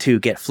it to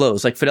get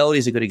flows. Like Fidelity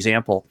is a good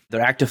example.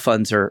 Their active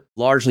funds are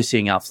largely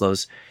seeing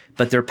outflows,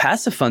 but their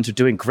passive funds are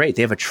doing great.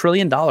 They have $1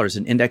 trillion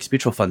in index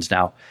mutual funds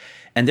now,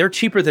 and they're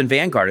cheaper than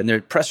Vanguard. In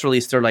their press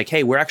release, they're like,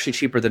 hey, we're actually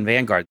cheaper than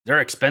Vanguard.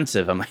 They're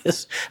expensive. I'm like,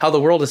 this is how the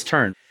world has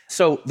turned.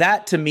 So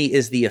that to me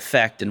is the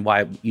effect, and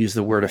why I use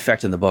the word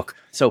effect in the book.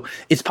 So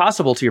it's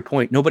possible, to your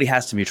point, nobody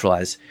has to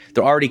mutualize.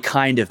 They're already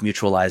kind of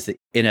mutualized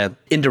in an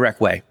indirect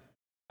way.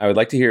 I would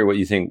like to hear what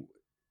you think.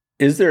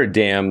 Is there a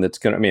dam that's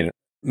going to,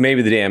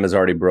 maybe the dam is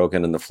already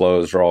broken and the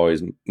flows are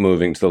always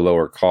moving to the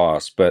lower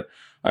cost, but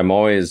I'm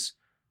always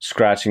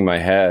scratching my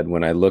head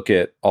when I look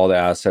at all the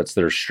assets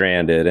that are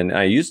stranded. And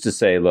I used to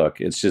say,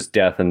 look, it's just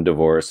death and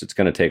divorce. It's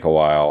going to take a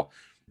while.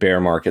 Bear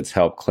markets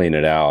help clean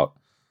it out.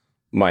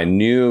 My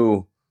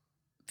new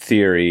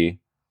theory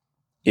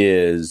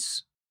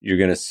is you're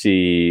going to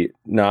see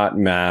not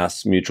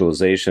mass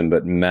mutualization,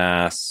 but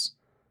mass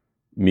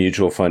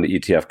mutual fund to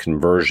ETF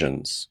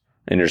conversions.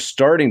 And you're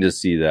starting to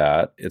see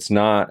that. It's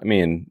not,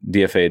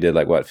 DFA did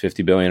like what,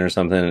 50 billion or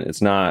something.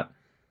 It's not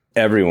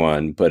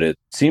everyone, but it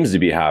seems to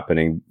be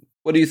happening.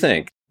 What do you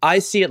think? I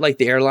see it like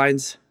the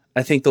airlines.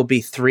 I think there'll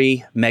be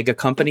 3 mega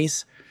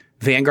companies.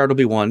 Vanguard will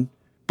be one.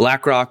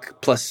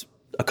 BlackRock plus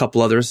a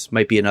couple others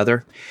might be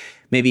another.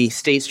 Maybe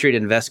State Street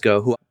and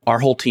Invesco, who our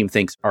whole team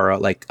thinks are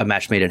like a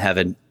match made in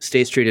heaven.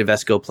 State Street,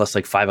 Invesco plus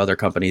like 5 other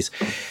companies.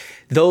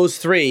 Those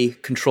 3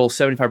 control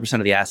 75%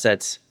 of the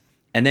assets.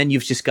 And then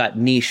you've just got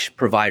niche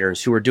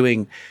providers who are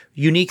doing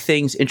unique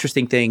things,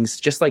 interesting things,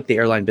 just like the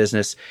airline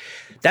business.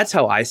 That's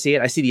how I see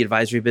it. I see the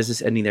advisory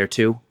business ending there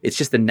too. It's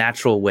just the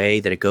natural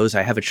way that it goes.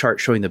 I have a chart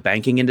showing the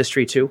banking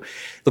industry too.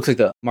 Looks like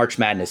the March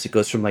Madness. It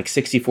goes from like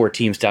 64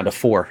 teams down to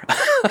 4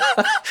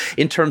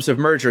 in terms of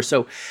merger.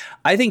 So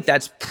I think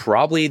that's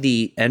probably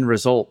the end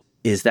result,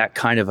 is that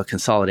kind of a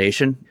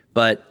consolidation.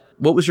 But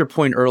what was your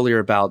point earlier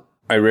about?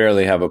 I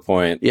rarely have a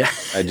point. Yeah.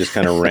 I just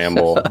kind of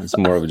ramble. It's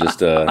more of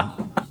just a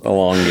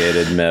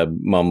elongated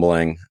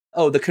mumbling.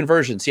 Oh, the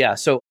conversions. Yeah.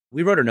 So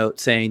we wrote a note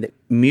saying that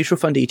mutual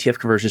fund to ETF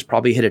conversions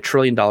probably hit $1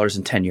 trillion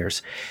in 10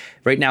 years.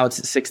 Right now it's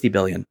at 60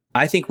 billion.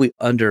 I think we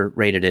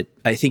underrated it.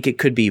 I think it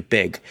could be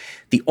big.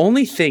 The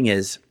only thing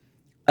is,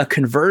 a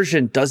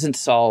conversion doesn't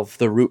solve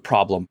the root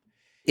problem.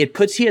 It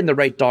puts you in the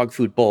right dog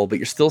food bowl, but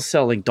you're still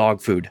selling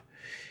dog food.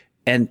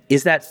 And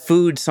is that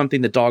food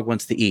something the dog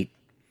wants to eat?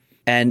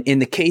 And in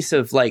the case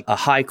of like a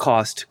high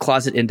cost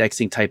closet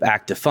indexing type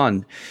active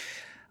fund,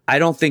 I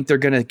don't think they're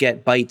going to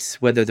get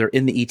bites whether they're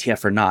in the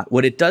ETF or not.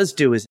 What it does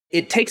do is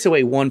it takes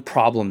away one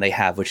problem they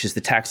have, which is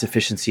the tax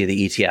efficiency of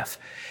the ETF.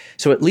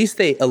 So at least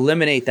they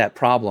eliminate that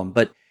problem.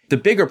 But the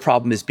bigger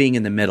problem is being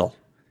in the middle,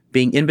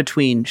 being in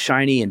between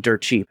shiny and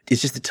dirt cheap.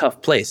 It's just a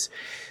tough place.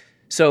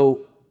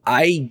 So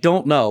I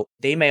don't know.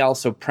 They may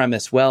also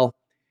premise, well,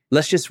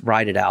 let's just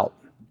ride it out.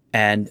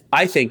 And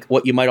I think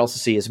what you might also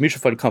see is a mutual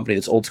fund company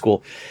that's old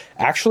school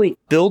actually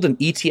build an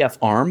ETF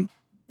arm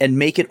and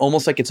make it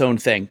almost like its own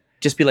thing.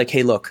 Just be like,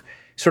 hey, look,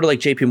 sort of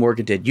like JP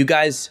Morgan did. You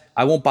guys,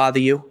 I won't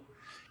bother you.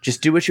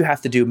 Just do what you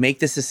have to do. Make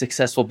this a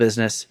successful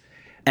business.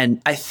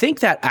 And I think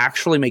that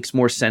actually makes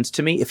more sense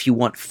to me if you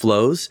want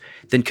flows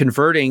than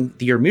converting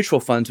your mutual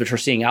funds, which are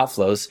seeing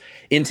outflows,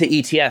 into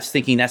ETFs,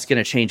 thinking that's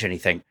going to change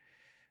anything.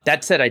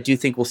 That said, I do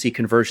think we'll see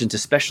conversions,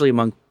 especially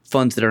among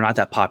funds that are not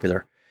that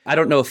popular. I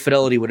don't know if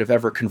Fidelity would have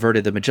ever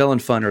converted the Magellan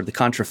Fund or the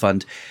Contra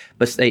Fund,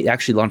 but they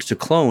actually launched a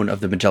clone of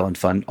the Magellan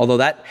Fund. Although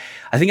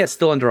I think that's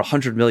still under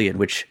 100 million,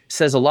 which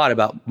says a lot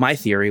about my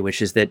theory, which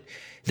is that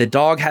the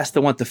dog has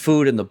to want the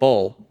food in the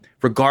bowl,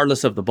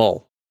 regardless of the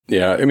bowl.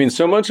 Yeah.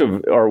 So much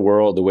of our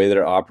world, the way that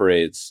it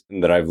operates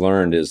and that I've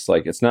learned is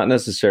like, it's not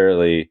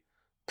necessarily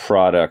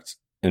product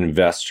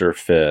investor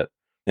fit.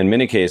 In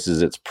many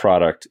cases, it's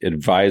product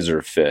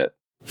advisor fit.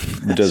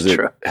 Does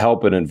it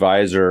help an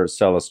advisor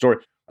sell a story?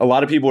 A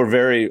lot of people are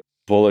very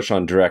bullish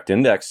on direct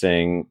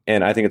indexing,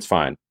 and I think it's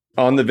fine.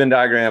 On the Venn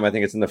diagram, I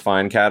think it's in the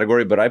fine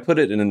category, but I put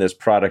it in this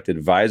product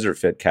advisor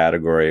fit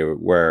category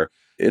where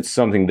it's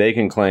something they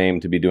can claim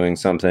to be doing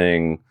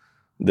something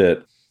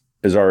that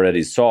is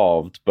already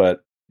solved,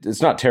 but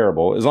it's not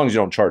terrible as long as you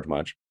don't charge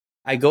much.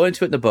 I go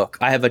into it in the book.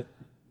 I have a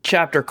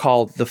chapter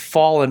called The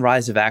Fall and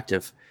Rise of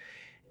Active,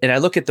 and I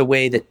look at the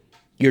way that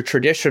your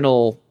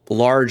traditional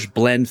large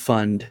blend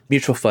fund,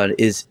 mutual fund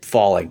is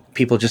falling.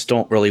 People just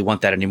don't really want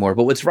that anymore.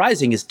 But what's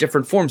rising is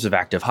different forms of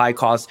active, high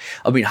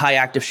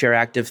active, share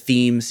active,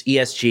 themes,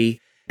 ESG.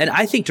 And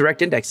I think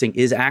direct indexing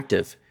is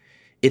active.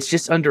 It's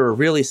just under a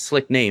really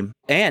slick name.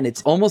 And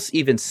it's almost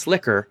even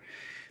slicker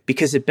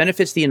because it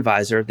benefits the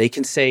advisor. They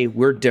can say,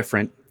 we're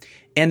different.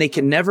 And they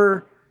can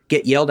never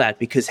get yelled at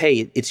because,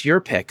 hey, it's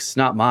your picks,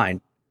 not mine.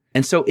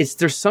 And so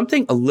there's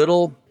something a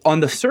little on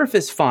the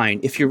surface fine.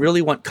 If you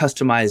really want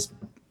customized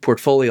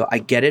portfolio, I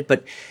get it.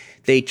 But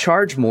they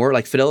charge more.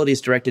 Like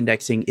Fidelity's direct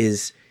indexing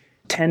is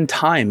 10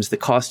 times the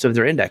cost of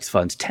their index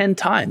funds. 10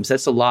 times.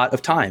 That's a lot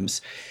of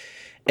times.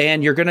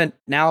 And you're going to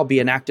now be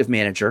an active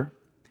manager.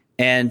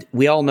 And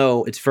we all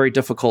know it's very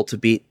difficult to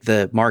beat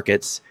the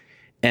markets.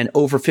 And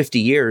over 50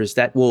 years,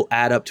 that will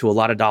add up to a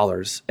lot of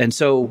dollars. And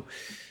so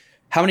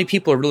how many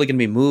people are really going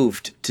to be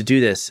moved to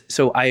do this?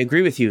 So I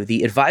agree with you.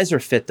 The advisor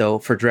fit, though,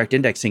 for direct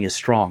indexing is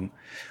strong.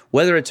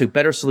 Whether it's a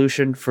better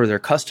solution for their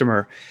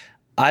customer,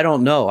 I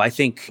don't know. I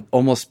think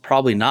almost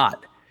probably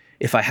not.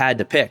 If I had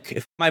to pick,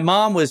 if my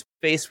mom was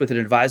faced with an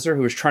advisor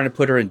who was trying to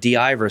put her in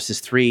DI versus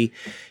 3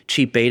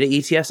 cheap beta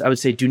ETFs, I would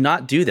say, do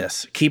not do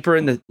this. Keep her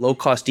in the low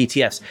cost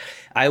ETFs.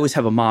 I always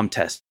have a mom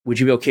test. Would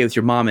you be okay with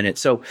your mom in it?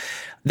 So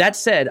that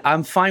said,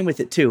 I'm fine with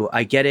it too.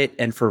 I get it.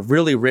 And for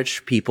really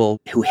rich people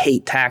who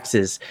hate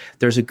taxes,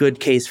 there's a good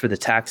case for the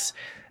tax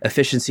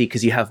efficiency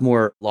because you have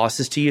more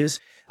losses to use.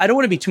 I don't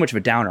want to be too much of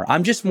a downer.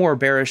 I'm just more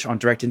bearish on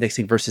direct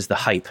indexing versus the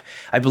hype.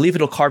 I believe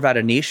it'll carve out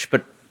a niche,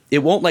 but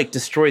it won't like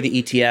destroy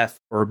the ETF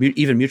or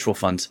even mutual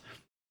funds.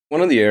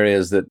 One of the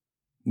areas that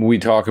we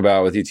talk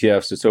about with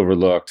ETFs that's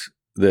overlooked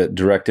that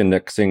direct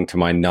indexing, to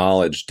my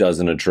knowledge,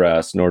 doesn't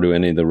address, nor do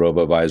any of the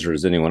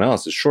robo-advisors, anyone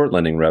else, is short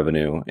lending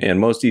revenue. And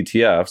most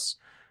ETFs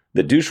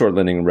that do short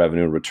lending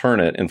revenue return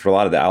it. And for a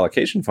lot of the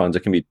allocation funds, it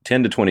can be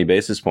 10 to 20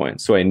 basis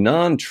points. So a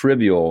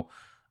non-trivial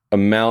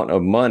amount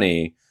of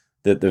money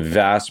that the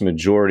vast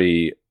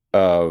majority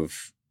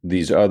of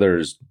these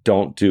others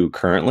don't do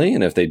currently.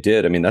 And if they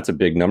did, I mean, that's a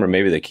big number.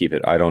 Maybe they keep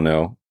it. I don't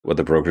know what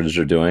the brokerages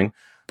are doing,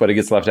 but it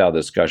gets left out of the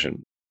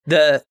discussion.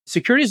 The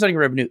securities lending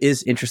revenue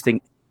is interesting.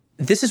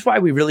 This is why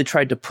we really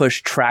tried to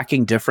push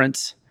tracking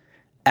difference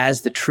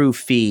as the true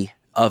fee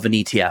of an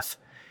ETF.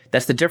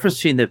 That's the difference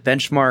between the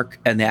benchmark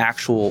and the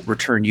actual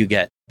return you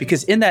get.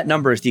 Because in that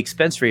number is the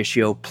expense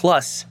ratio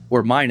plus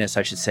or minus,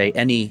 I should say,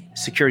 any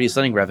securities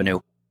lending revenue.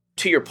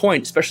 To your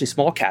point, especially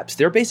small caps,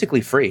 they're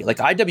basically free. Like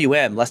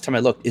IWM, last time I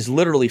looked, is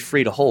literally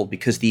free to hold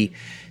because the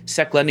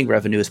sec lending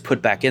revenue is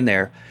put back in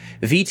there.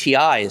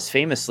 VTI is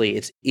famously,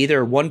 it's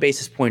either 1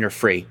 basis point or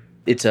free.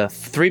 It's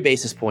 3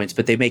 basis points,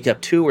 but they make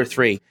up 2 or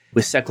 3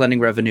 with sec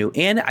lending revenue.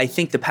 And I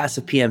think the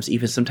passive PMs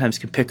even sometimes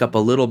can pick up a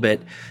little bit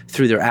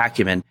through their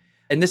acumen.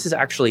 And this is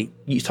actually,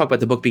 you talk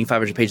about the book being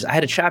 500 pages. I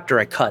had a chapter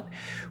I cut,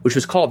 which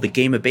was called The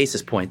Game of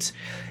Basis Points.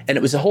 And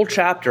it was a whole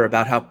chapter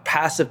about how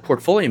passive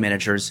portfolio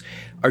managers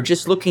are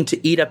just looking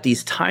to eat up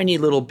these tiny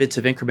little bits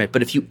of increment.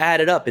 But if you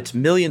add it up, it's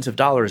millions of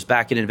dollars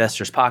back in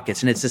investors'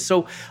 pockets. And it's a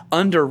so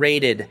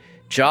underrated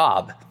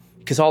job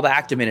because all the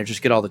active managers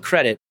get all the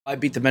credit. I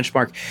beat the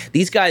benchmark.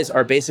 These guys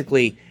are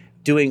basically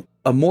doing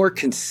a more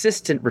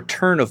consistent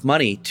return of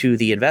money to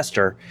the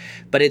investor,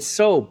 but it's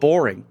so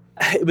boring.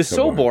 It was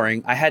so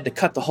boring. I had to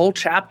cut the whole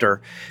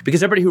chapter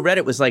because everybody who read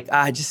it was like,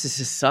 this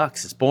just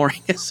sucks. It's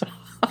boring.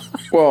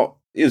 Well,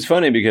 it's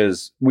funny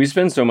because we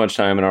spend so much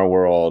time in our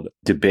world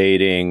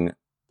debating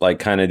like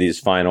kind of these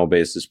final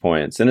basis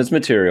points, and it's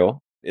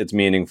material, it's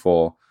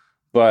meaningful.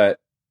 But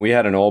we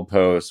had an old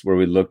post where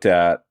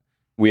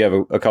we have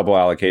a couple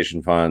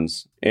allocation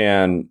funds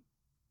and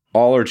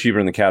all are cheaper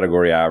than the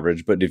category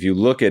average. But if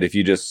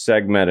you just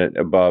segment it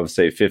above,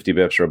 say, 50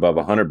 bips or above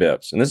 100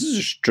 bips, and this is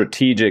a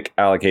strategic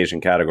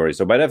allocation category.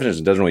 So by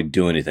definition, it doesn't really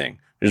do anything.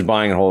 You're just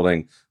buying and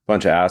holding a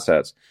bunch of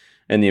assets.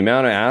 And the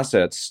amount of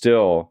assets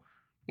still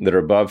that are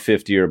above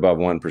 50 or above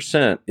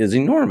 1% is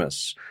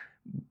enormous.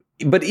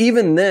 But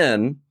even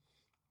then,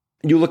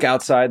 you look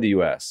outside the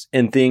US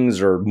and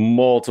things are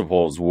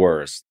multiples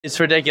worse. It's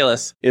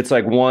ridiculous. It's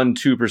like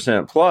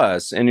 1-2%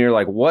 plus. And you're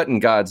like, what in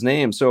God's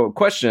name? So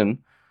question,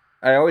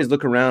 I always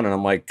look around and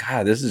I'm like,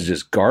 God, this is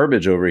just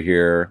garbage over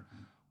here.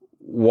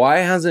 Why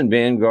hasn't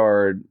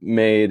Vanguard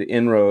made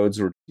inroads,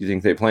 or do you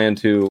think they plan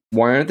to?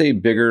 Why aren't they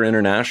bigger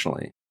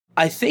internationally?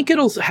 I think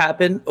it'll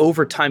happen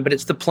over time, but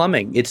it's the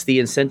plumbing. It's the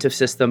incentive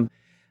system.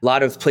 A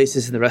lot of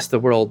places in the rest of the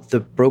world, the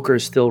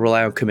brokers still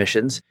rely on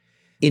commissions.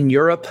 In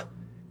Europe,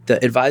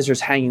 the advisors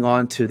hanging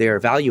on to their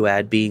value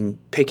add being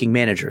picking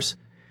managers.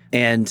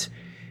 And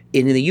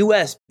in the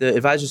US, the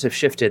advisors have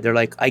shifted. They're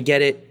like, I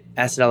get it.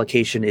 Asset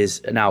allocation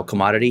is now a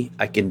commodity.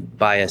 I can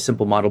buy a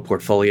simple model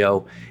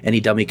portfolio. Any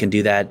dummy can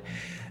do that.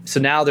 So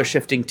now they're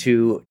shifting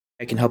to,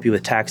 I can help you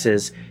with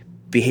taxes,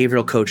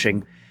 behavioral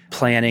coaching,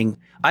 planning.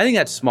 I think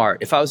that's smart.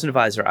 If I was an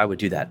advisor, I would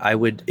do that. I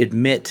would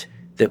admit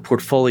that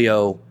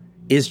portfolio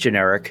is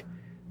generic,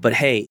 but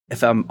hey,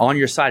 if I'm on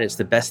your side, it's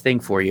the best thing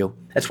for you.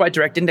 That's why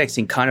direct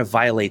indexing kind of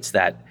violates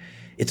that.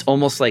 It's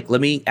almost like,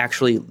 let me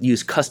actually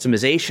use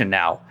customization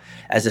now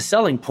as a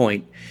selling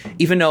point,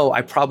 even though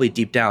I probably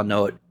deep down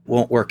know it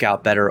won't work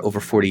out better over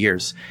 40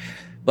 years.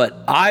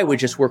 But I would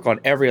just work on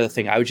every other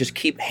thing. I would just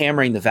keep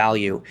hammering the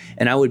value,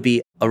 and I would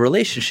be a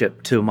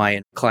relationship to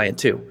my client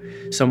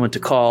too. Someone to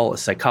call, a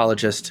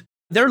psychologist.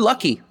 They're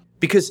lucky.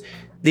 because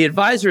the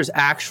advisors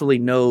actually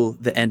know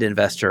the end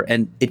investor,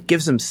 and it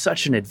gives them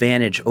such an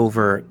advantage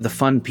over the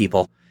fund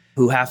people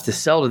who have to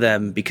sell to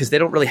them because they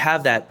don't really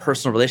have that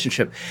personal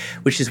relationship,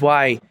 which is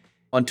why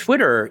on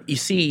Twitter, you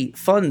see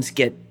funds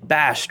get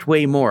bashed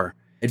way more.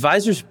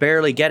 Advisors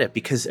barely get it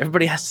because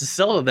everybody has to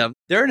sell to them.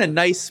 They're in a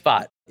nice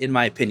spot, in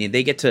my opinion.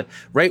 They get to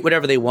write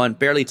whatever they want,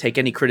 barely take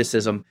any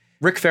criticism.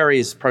 Rick Ferry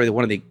is probably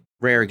one of the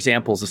rare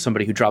examples of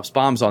somebody who drops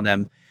bombs on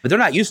them, but they're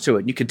not used to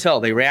it. You can tell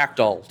they react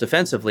all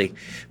defensively.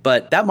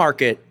 But that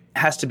market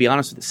has to be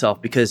honest with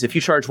itself, because if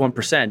you charge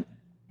 1%,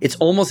 it's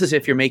almost as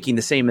if you're making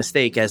the same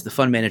mistake as the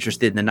fund managers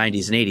did in the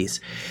 90s and 80s.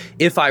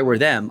 If I were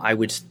them, I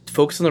would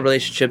focus on the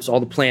relationships, all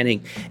the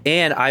planning,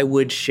 and I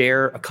would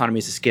share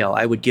economies of scale.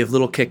 I would give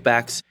little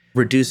kickbacks,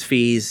 reduce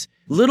fees,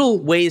 little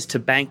ways to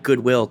bank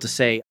goodwill to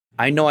say,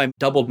 I know I've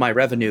doubled my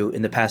revenue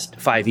in the past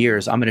 5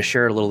 years. I'm going to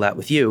share a little of that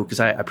with you because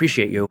I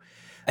appreciate you.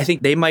 I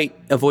think they might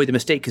avoid the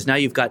mistake because now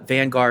you've got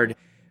Vanguard,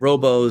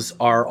 Robos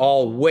are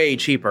all way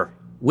cheaper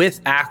with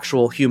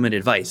actual human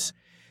advice.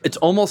 It's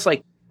almost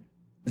like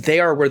they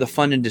are where the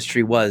fund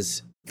industry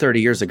was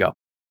 30 years ago.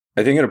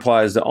 I think it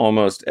applies to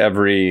almost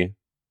every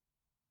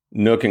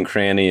nook and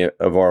cranny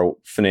of our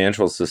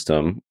financial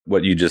system.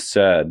 What you just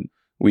said,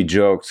 we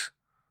joked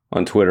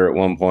on Twitter at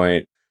one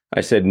point. I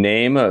said,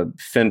 name a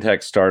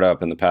fintech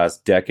startup in the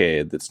past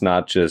decade that's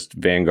not just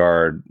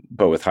Vanguard,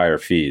 but with higher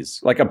fees.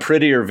 Like a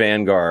prettier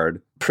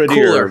Vanguard,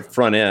 prettier Cooler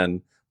front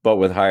end, but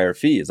with higher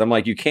fees. I'm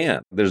like, you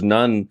can't. There's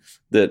none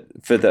that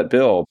fit that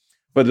bill.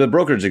 But the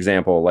brokerage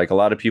example, like a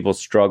lot of people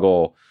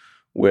struggle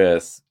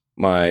with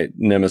my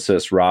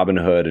nemesis,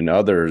 Robinhood and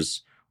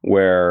others,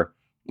 where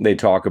they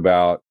talk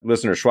about,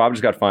 listener, Schwab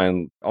just got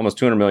fined almost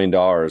 $200 million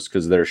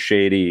because of their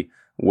shady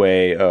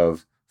way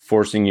of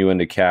forcing you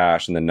into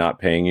cash and then not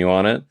paying you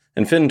on it.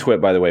 And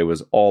FinTwit, by the way,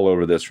 was all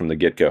over this from the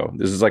get-go.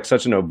 This is like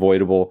such an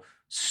avoidable,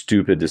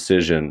 stupid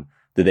decision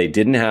that they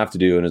didn't have to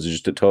do, and it's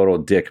just a total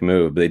dick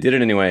move. But they did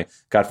it anyway,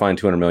 got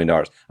fined $200 million.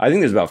 I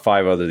think there's about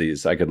 5 other of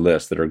these I could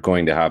list that are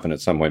going to happen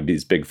at some point,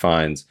 these big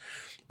fines.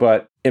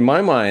 But in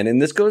my mind,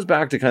 and this goes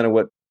back to kind of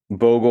what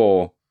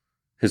Bogle,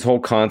 his whole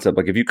concept,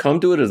 like if you come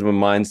to it as a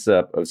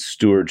mindset of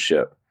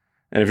stewardship,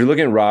 and if you're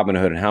looking at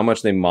Robinhood and how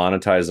much they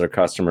monetize their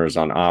customers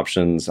on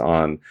options,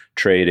 on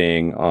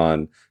trading,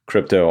 on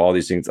crypto, all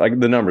these things, like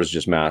the number is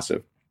just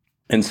massive.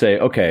 And say,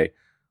 okay,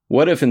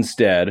 what if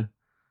instead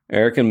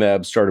Eric and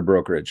Meb start a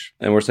brokerage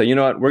and we're saying, you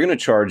know what, we're going to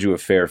charge you a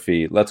fair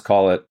fee. Let's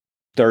call it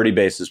 30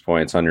 basis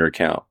points on your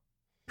account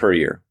per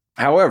year.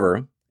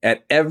 However,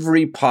 at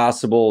every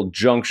possible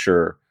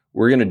juncture,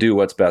 we're going to do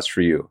what's best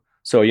for you.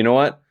 So you know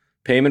what?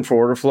 Payment for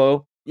order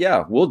flow,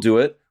 yeah, we'll do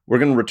it. We're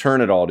going to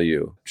return it all to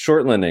you.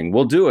 Short lending,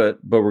 we'll do it,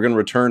 but we're going to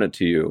return it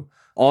to you.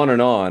 On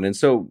and on. And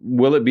so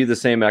will it be the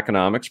same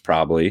economics?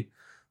 Probably.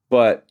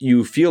 But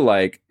you feel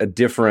like a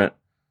different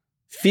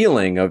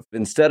feeling of,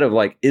 instead of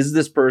like, is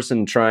this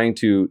person trying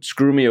to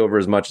screw me over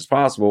as much as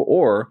possible,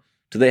 or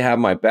do they have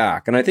my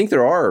back? And I think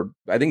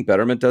I think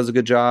Betterment does a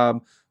good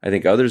job. I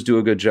think others do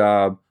a good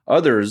job.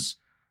 Others,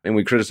 and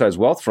we criticize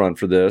Wealthfront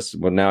for this,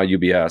 well, now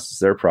UBS is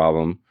their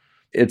problem.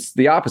 It's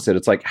the opposite.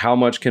 It's like, how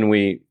much can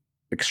we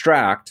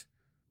extract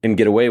and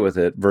get away with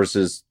it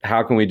versus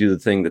how can we do the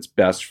thing that's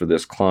best for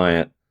this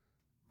client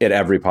at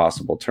every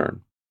possible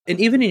turn? And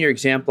even in your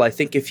example, I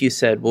think if you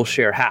said, we'll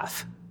share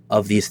half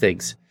of these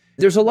things,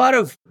 there's a lot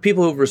of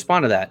people who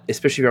respond to that,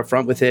 especially if you're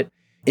upfront with it.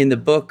 In the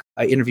book,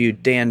 I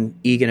interviewed Dan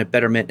Egan at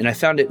Betterment, and I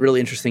found it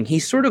really interesting.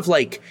 He's sort of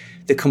like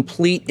the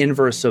complete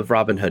inverse of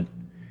Robinhood.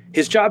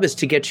 His job is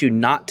to get you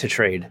not to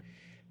trade.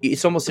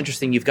 It's almost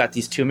interesting. You've got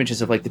these two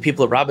images of like the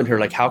people at Robinhood are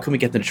like, how can we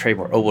get them to trade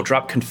more? Oh, we'll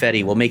drop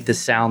confetti. We'll make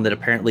this sound that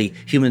apparently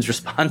humans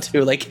respond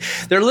to. Like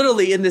they're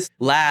literally in this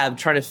lab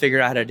trying to figure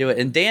out how to do it.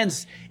 And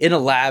Dan's in a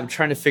lab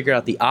trying to figure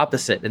out the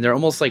opposite. And they're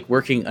almost like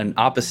working in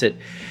opposite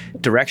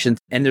directions.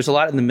 And there's a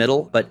lot in the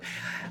middle. But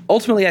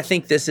ultimately, I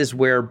think this is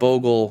where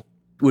Bogle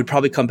would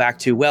probably come back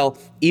to, well,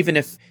 even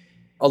if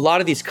a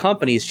lot of these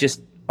companies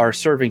just are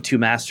serving two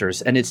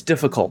masters and it's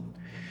difficult.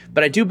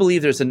 But I do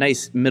believe there's a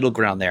nice middle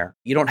ground there.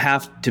 You don't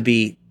have to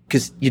be,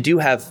 because you do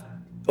have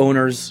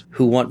owners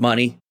who want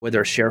money, whether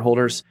they're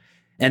shareholders,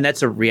 and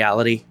that's a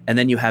reality. And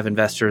then you have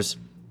investors.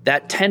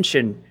 That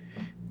tension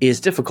is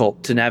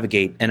difficult to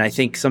navigate. And I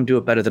think some do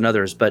it better than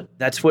others. But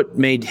that's what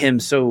made him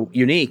so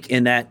unique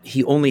in that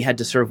he only had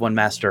to serve one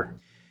master.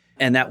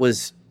 And that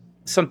was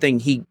something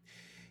he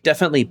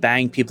definitely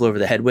banged people over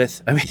the head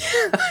with. I mean,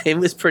 it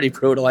was pretty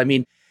brutal. I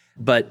mean,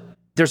 but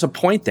there's a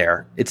point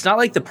there. It's not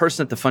like the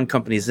person at the fund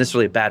company is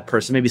necessarily a bad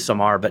person. Maybe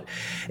some are, but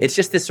it's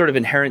just this sort of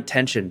inherent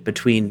tension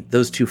between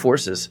those two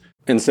forces.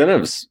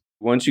 Incentives.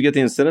 Once you get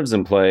the incentives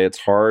in play, it's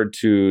hard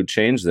to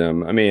change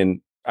them. I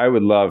mean, I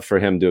would love for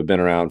him to have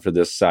been around for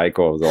this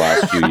cycle of the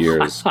last few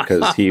years,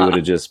 because he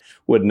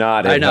would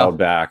not have held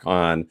back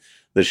on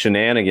the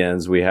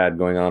shenanigans we had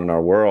going on in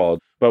our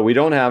world. But we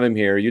don't have him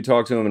here. You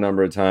talked to him a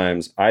number of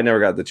times. I never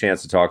got the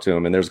chance to talk to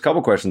him. And there's a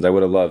couple questions I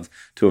would have loved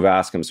to have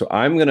asked him. So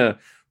I'm going to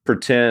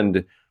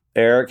pretend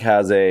Eric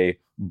has a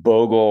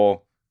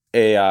Bogle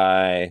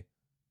AI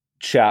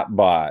chat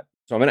bot.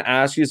 So I'm going to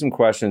ask you some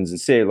questions and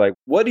say, like,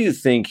 what do you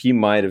think he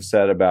might have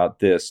said about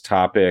this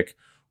topic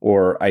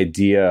or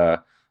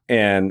idea?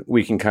 And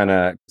we can kind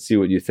of see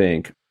what you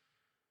think.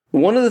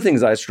 One of the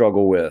things I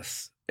struggle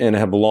with and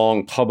have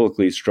long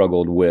publicly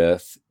struggled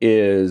with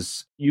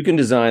is you can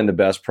design the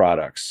best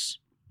products,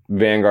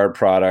 Vanguard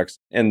products,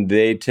 and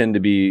they tend to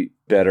be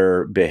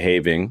better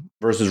behaving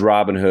versus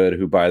Robinhood,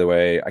 who, by the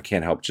way, I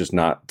can't help just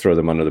not throw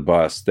them under the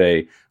bus.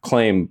 They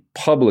claim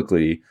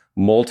publicly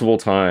multiple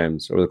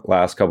times over the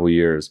last couple of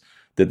years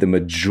that the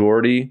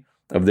majority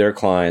of their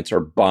clients are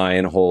buy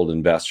and hold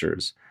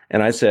investors.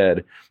 And I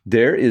said,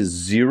 there is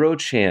zero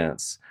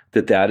chance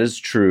that that is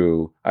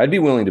true. I'd be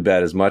willing to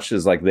bet as much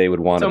as like they would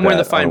want to bet. Somewhere in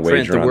the fine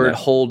print, the word that.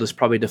 hold is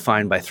probably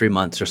defined by 3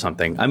 months or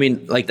something. I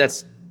mean, like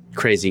that's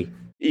crazy.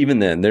 Even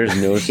then,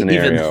 there's no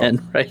scenario. Even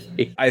then,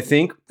 right? I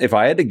think if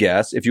I had to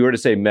guess, if you were to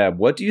say, Meb,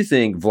 what do you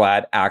think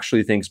Vlad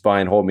actually thinks buy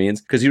and hold means?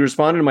 Because he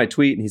responded to my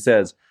tweet and he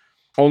says,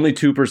 only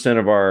 2%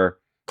 of our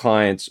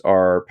clients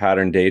are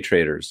pattern day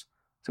traders.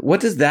 So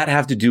what does that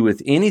have to do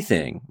with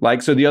anything?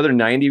 Like, so the other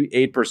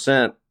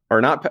 98%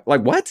 are not,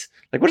 like, what?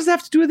 Like, what does that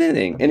have to do with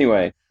anything?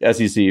 Anyway,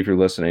 SEC, if you're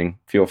listening,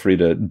 feel free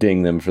to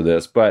ding them for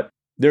this. But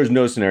there's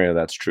no scenario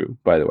that's true,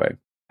 by the way.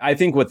 I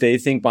think what they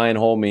think buy and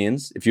hold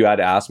means, if you had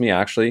to ask me,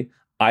 actually,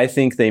 I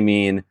think they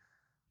mean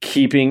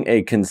keeping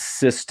a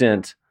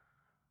consistent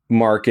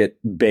market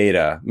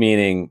beta,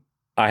 meaning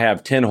I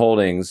have 10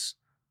 holdings,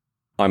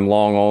 I'm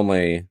long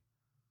only,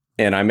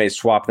 and I may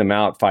swap them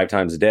out 5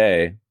 times a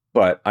day,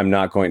 but I'm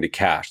not going to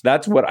cash.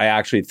 That's what I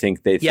actually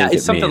think they think Yeah,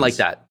 it's something means. like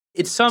that.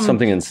 It's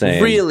something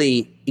insane.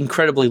 Really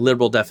incredibly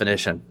liberal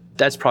definition.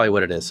 That's probably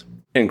what it is.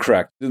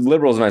 Incorrect.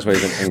 Liberal is a nice way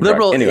to incorrect.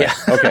 Liberal, anyway,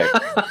 yeah. Okay.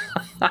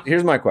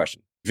 Here's my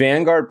question.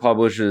 Vanguard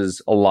publishes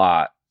a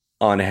lot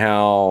on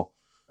how,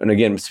 and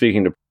again,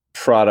 speaking to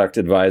Product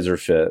Advisor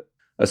Fit,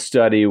 a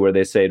study where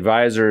they say,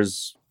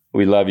 advisors,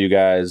 we love you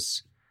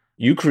guys.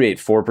 You create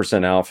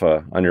 4%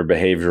 alpha on your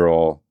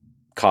behavioral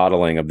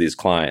coddling of these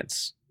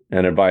clients.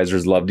 And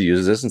advisors love to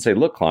use this and say,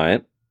 look,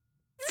 client,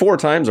 4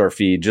 times our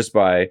fee just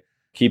by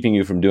keeping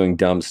you from doing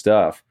dumb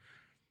stuff.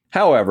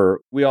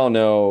 However, we all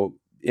know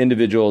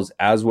individuals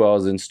as well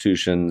as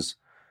institutions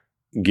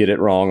get it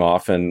wrong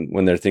often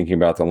when they're thinking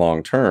about the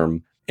long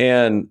term.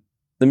 And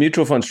the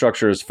mutual fund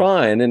structure is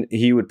fine. And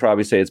he would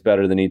probably say it's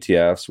better than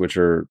ETFs, which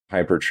are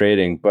hyper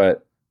trading.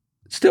 But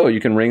still, you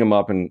can ring them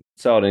up and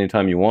sell it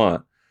anytime you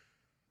want.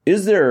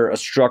 Is there a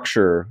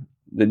structure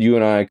that you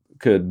and I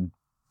could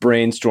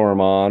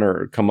brainstorm on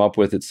or come up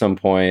with at some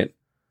point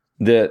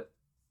that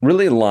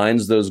really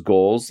aligns those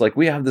goals? Like,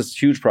 we have this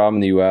huge problem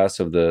in the US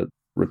of the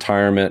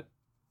retirement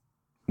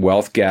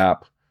wealth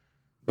gap,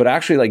 but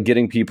actually like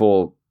getting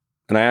people,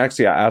 and I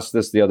asked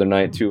this the other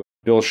night to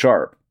Bill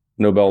Sharp,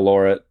 Nobel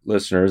laureate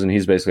listeners, and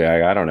he's basically,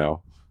 I don't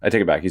know. I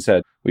take it back. He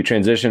said, we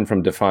transitioned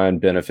from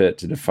defined benefit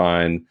to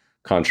defined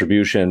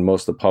contribution.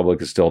 Most of the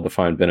public is still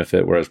defined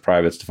benefit, whereas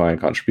private's defined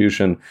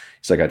contribution.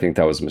 He's like, I think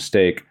that was a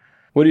mistake.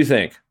 What do you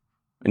think?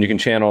 And you can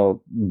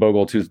channel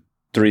Bogle to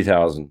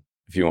 3000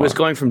 if you want. Was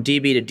going from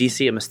DB to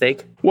DC a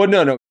mistake? Well,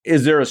 no.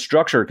 Is there a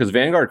structure? Because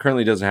Vanguard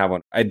currently doesn't have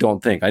one. I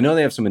don't think. I know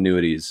they have some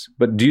annuities,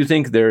 but do you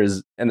think there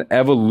is an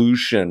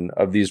evolution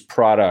of these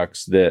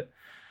products that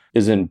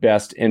is in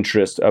best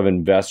interest of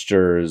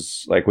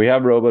investors? Like, we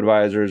have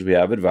robo-advisors, we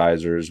have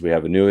advisors, we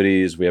have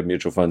annuities, we have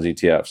mutual funds,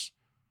 ETFs.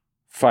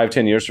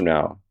 5-10 years from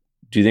now,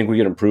 do you think we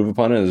can improve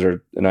upon it? Is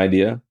there an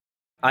idea?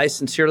 I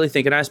sincerely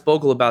think, and I asked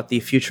Bogle about the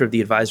future of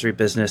the advisory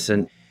business,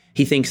 and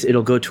he thinks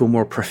it'll go to a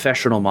more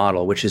professional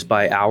model, which is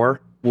by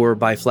hour or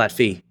by flat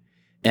fee.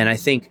 And I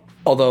think,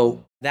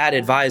 although that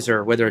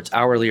advisor, whether it's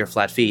hourly or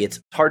flat fee, it's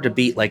hard to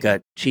beat like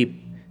a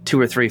cheap 2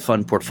 or 3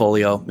 fund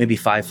portfolio, maybe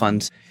 5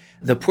 funds.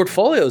 The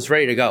portfolio is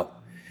ready to go.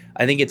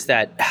 I think it's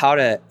that how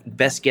to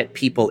best get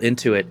people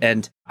into it.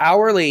 And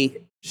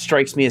hourly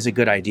strikes me as a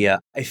good idea.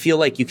 I feel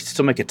like you can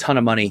still make a ton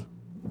of money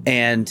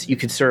and you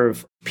could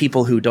serve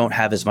people who don't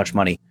have as much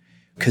money,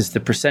 because the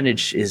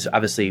percentage is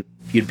obviously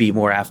you'd be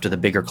more after the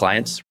bigger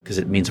clients because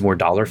it means more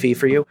dollar fee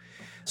for you.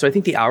 So I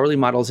think the hourly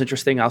model is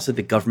interesting. Also,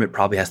 the government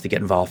probably has to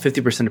get involved.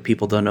 50% of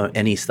people don't own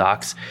any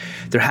stocks.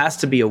 There has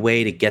to be a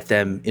way to get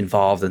them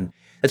involved. And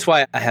that's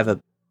why I have a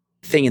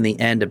thing in the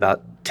end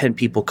about 10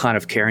 people kind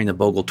of carrying the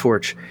Bogle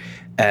torch.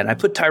 And I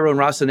put Tyrone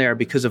Ross in there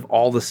because of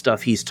all the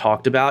stuff he's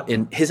talked about.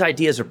 And his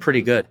ideas are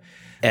pretty good.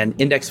 And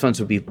index funds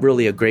would be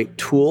really a great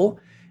tool.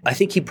 I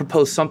think he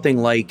proposed something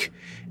like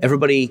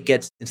everybody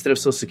gets, instead of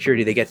Social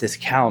Security, they get this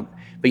account,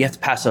 but you have to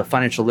pass a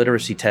financial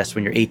literacy test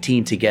when you're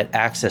 18 to get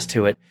access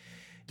to it.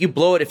 You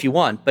blow it if you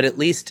want, but at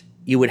least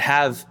you would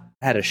have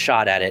had a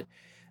shot at it.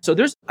 So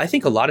there's, I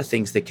think, a lot of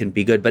things that can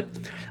be good. But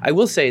I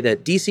will say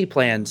that DC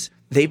plans,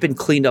 they've been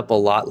cleaned up a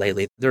lot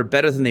lately. They're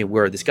better than they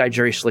were. This guy,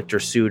 Jerry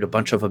Schlichter, sued a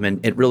bunch of them,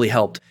 and it really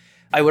helped.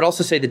 I would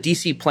also say the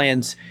DC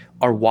plans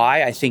are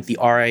why I think the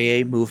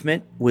RIA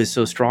movement was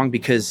so strong,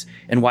 because,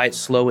 and why it's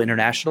slow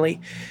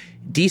internationally.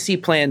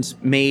 DC plans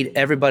made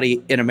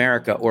everybody in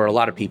America, or a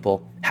lot of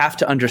people, have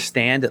to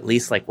understand at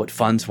least like what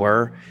funds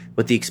were,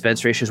 what the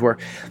expense ratios were.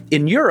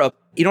 In Europe,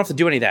 You don't have to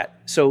do any of that.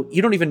 So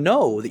you don't even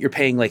know that you're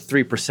paying like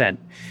 3%.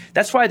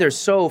 That's why they're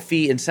so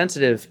fee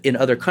insensitive in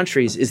other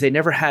countries, is they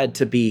never had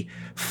to be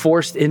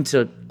forced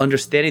into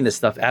understanding this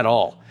stuff at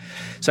all.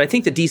 So I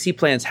think the DC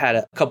plans had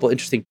a couple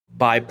interesting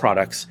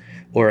byproducts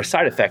or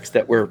side effects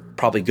that were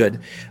probably good.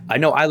 I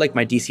know I like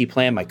my DC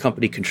plan. My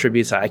company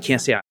contributes. I can't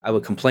say I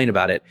would complain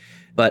about it.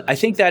 But I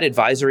think that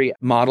advisory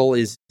model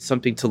is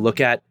something to look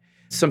at.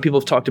 Some people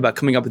have talked about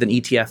coming up with an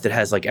ETF that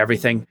has like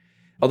everything.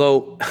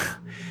 Although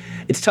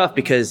it's tough,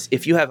 because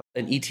if you have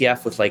an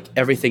ETF with like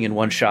everything in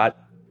one shot,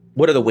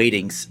 what are the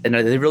weightings? And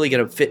are they really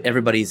going to fit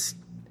everybody's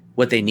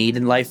what they need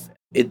in life?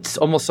 It's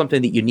almost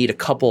something that you need a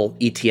couple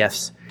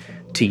ETFs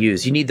to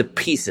use. You need the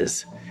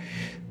pieces.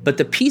 But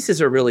the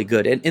pieces are really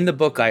good. And in the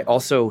book, I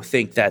also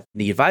think that in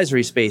the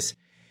advisory space,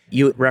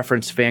 you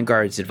reference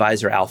Vanguard's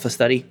Advisor Alpha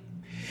study.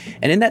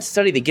 And in that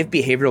study, they give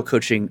behavioral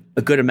coaching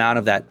a good amount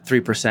of that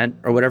 3%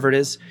 or whatever it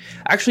is.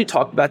 I actually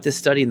talked about this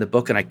study in the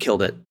book and I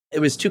killed it. It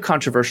was too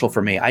controversial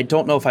for me. I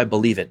don't know if I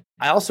believe it.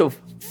 I also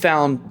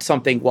found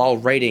something while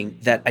writing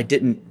that I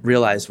didn't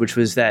realize, which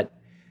was that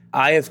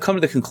I have come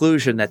to the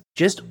conclusion that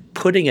just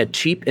putting a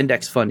cheap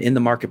index fund in the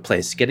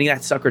marketplace, getting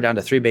that sucker down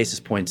to 3 basis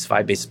points,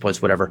 5 basis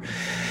points, whatever,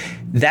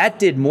 that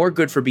did more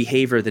good for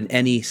behavior than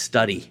any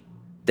study,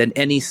 than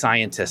any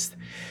scientist.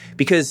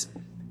 Because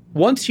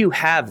once you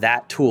have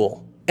that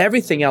tool,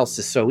 everything else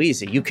is so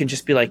easy. You can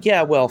just be like,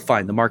 yeah, well,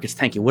 fine, the market's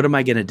tanking. What am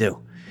I going to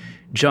do?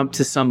 Jump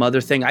to some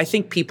other thing? I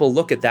think people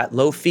look at that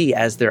low fee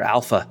as their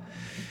alpha.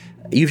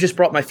 You've just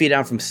brought my fee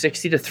down from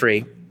 60 to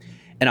 3,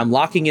 and I'm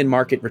locking in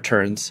market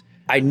returns.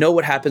 I know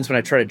what happens when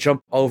I try to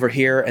jump over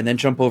here and then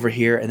jump over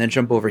here and then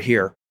jump over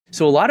here.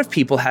 So a lot of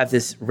people have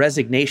this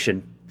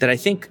resignation that I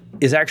think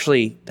is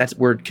actually, that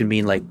word can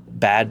mean like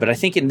bad, but I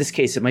think in this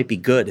case it might be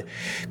good.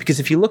 Because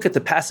if you look at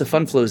the passive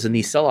fund flows in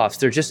these sell-offs,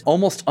 they're just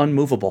almost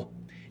unmovable.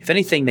 If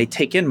anything, they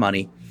take in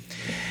money.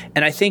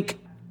 And I think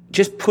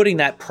just putting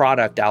that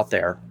product out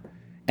there.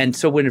 And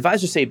so when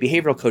advisors say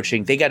behavioral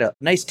coaching, they got a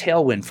nice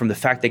tailwind from the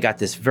fact they got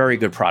this very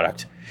good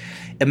product.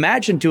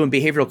 Imagine doing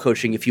behavioral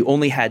coaching if you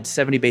only had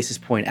 70 basis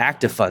point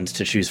active funds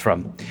to choose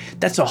from.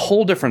 That's a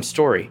whole different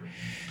story.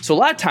 So a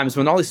lot of times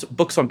when all these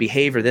books on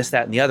behavior, this,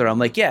 that, and the other, I'm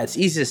like, yeah, it's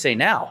easy to say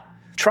now.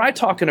 Try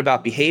talking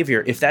about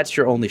behavior if that's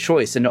your only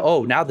choice. And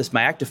now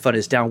my active fund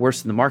is down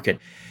worse than the market.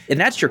 And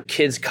that's your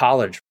kid's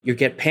college. You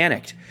get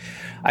panicked.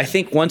 I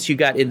think once you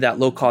got into that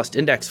low cost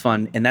index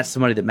fund and that's the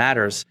money that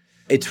matters,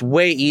 it's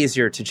way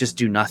easier to just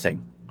do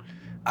nothing.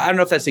 I don't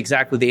know if that's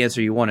exactly the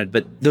answer you wanted,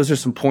 but those are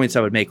some points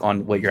I would make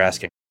on what you're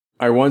asking.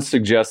 I once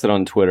suggested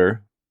on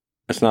Twitter,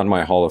 it's not in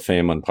my Hall of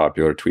Fame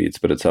unpopular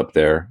tweets, but it's up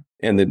there.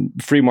 And the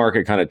free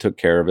market kind of took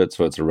care of it,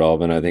 so it's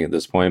irrelevant, I think, at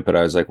this point. But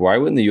I was like, why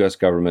wouldn't the U.S.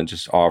 government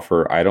just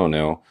offer, I don't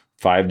know,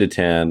 5 to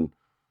 10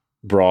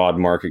 broad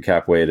market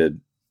cap weighted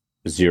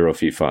zero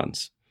fee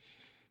funds?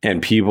 And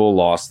people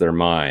lost their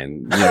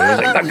mind. It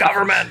was like, the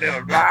government.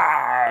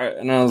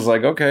 And I was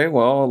like, okay,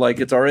 well, like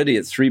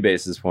it's 3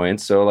 basis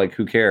points. So like,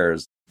 who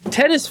cares?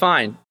 10 is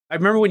fine. I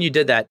remember when you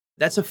did that.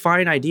 That's a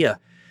fine idea.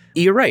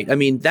 You're right. I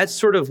mean, that's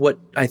sort of what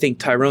I think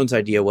Tyrone's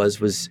idea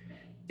was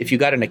if you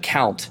got an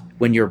account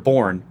when you're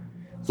born,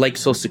 like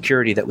Social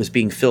Security, that was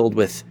being filled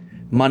with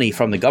money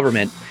from the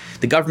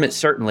government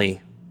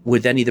certainly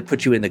would then either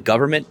put you in the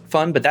government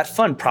fund, but that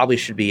fund probably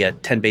should be a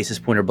 10 basis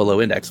point or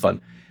below index fund.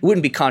 It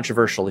wouldn't be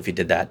controversial if you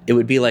did that. It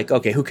would be like,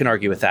 okay, who can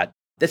argue with that?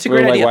 That's a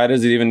great idea. Why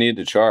does it even need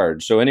to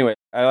charge? So anyway,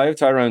 I like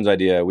Tyrone's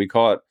idea. We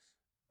call it,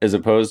 as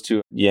opposed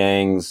to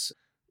Yang's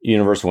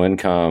universal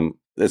income,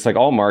 it's like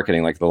all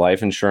marketing, like the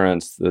life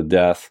insurance, the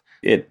death,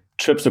 it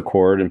trips a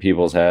chord in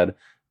people's head.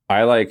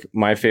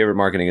 My favorite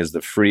marketing is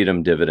the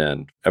freedom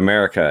dividend.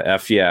 America,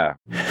 F yeah.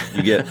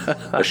 You get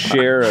a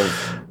share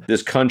of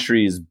this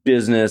country's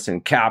business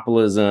and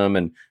capitalism,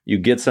 and you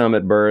get some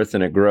at birth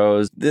and it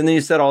grows. Then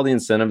you set all the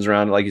incentives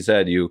around it. Like you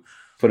said, you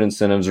put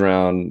incentives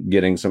around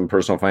getting some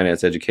personal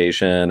finance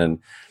education, and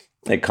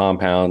it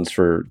compounds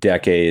for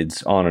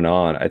decades on and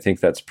on. I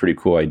think that's a pretty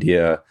cool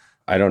idea.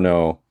 I don't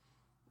know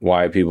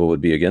why people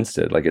would be against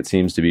it. Like, it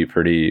seems to be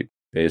pretty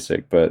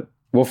basic, but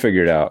we'll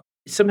figure it out.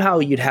 Somehow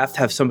you'd have to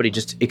have somebody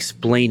just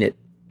explain it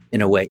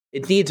in a way.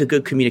 It needs a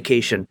good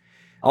communication.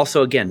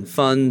 Also, again,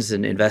 funds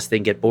and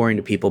investing get boring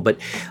to people. But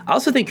I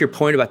also think your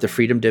point about the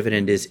freedom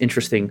dividend is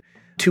interesting.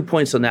 2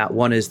 points on that.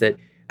 One is that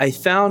I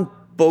found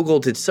Bogle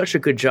did such a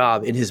good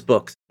job in his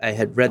book. I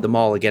had read them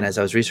all again as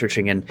I was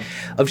researching, and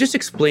of just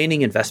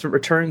explaining investment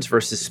returns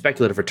versus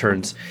speculative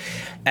returns.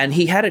 And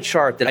he had a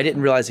chart that I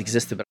didn't realize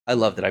existed, but I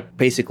loved it. I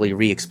basically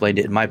re-explained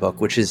it in my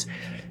book, which is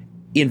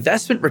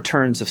investment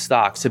returns of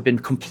stocks have been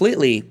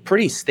completely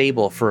pretty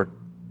stable for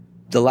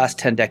the last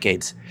 10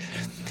 decades.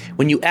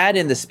 When you add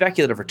in the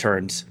speculative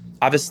returns,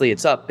 obviously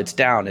it's up, it's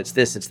down, it's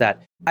this, it's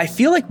that. I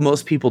feel like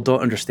most people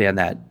don't understand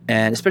that.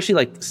 And especially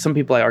like some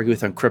people I argue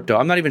with on crypto,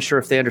 I'm not even sure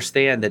if they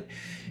understand that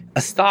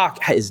a stock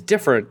is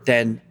different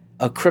than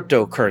a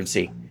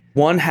cryptocurrency.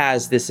 One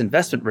has this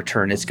investment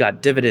return. It's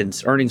got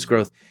dividends, earnings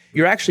growth.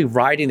 You're actually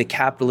riding the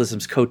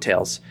capitalism's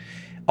coattails.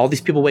 All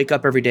these people wake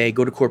up every day,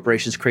 go to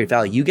corporations, create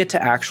value. You get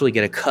to actually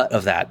get a cut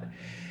of that.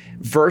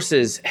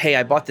 versus, hey,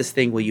 I bought this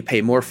thing, will you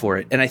pay more for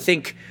it? And I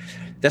think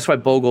that's why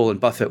Bogle and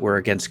Buffett were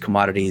against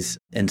commodities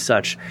and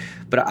such.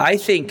 But I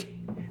think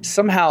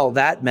somehow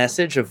that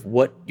message of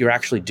what you're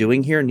actually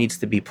doing here needs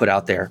to be put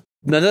out there.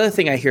 Another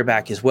thing I hear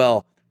back is,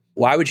 well,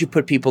 why would you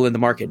put people in the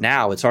market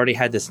now? It's already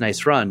had this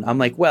nice run. I'm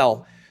like,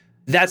 well,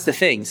 that's the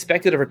thing.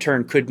 Speculative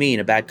return could mean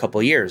a bad couple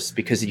of years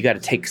because you got to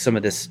take some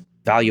of this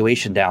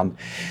valuation down.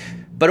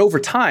 But over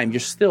time, you're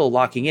still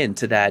locking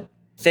into that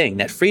thing,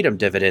 that freedom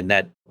dividend,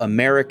 that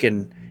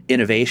American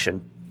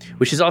innovation,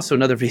 which is also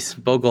another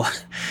reason Bogle,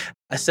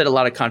 I said a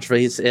lot of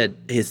controversy,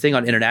 his thing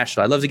on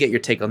international. I'd love to get your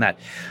take on that.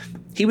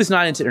 He was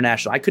not into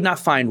international. I could not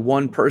find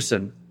one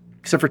person,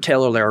 except for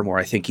Taylor Larimore.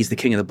 I think he's the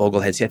king of the Bogle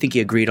heads. I think he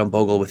agreed on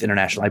Bogle with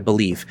international, I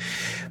believe.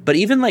 But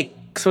even like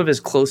some of his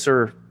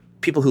closer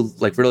people who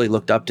like really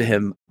looked up to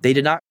him, they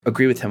did not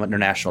agree with him on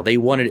international. They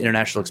wanted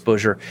international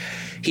exposure.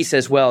 He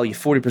says, well,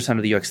 40%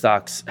 of the UX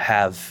stocks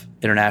have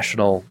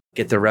international,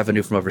 get their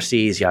revenue from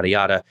overseas, yada,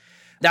 yada.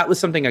 That was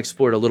something I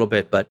explored a little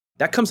bit, but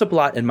that comes up a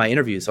lot in my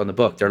interviews on the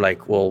book. They're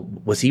like, well,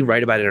 was he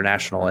right about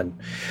international? And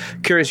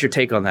curious your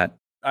take on that.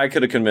 I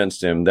could have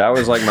convinced him. That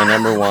was like my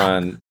number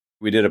one.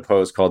 We did a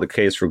post called The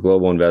Case for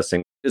Global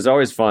Investing. It's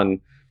always fun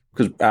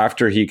because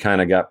after he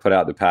kind of got put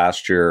out the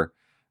pasture,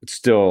 it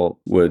still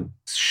would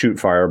shoot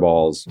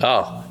fireballs.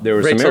 Oh, there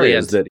were some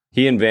areas that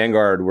he and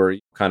Vanguard were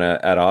kind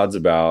of at odds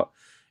about.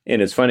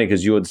 And it's funny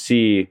because you would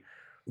see,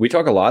 we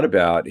talk a lot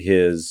about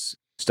his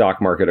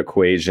stock market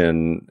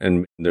equation,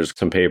 and there's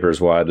some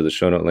papers, we'll add to the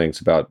show note links,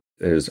 about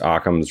his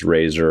Occam's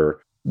razor.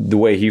 The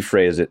way he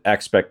phrased it,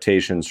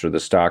 expectations for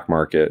the stock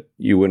market.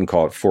 You wouldn't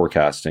call it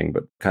forecasting,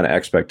 but kind of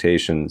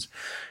expectations.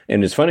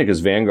 And it's funny because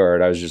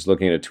Vanguard, I was just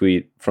looking at a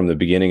tweet from the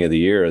beginning of the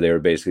year. They were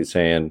basically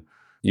saying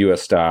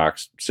U.S.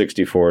 stocks,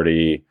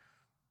 60-40,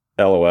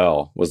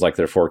 LOL was like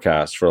their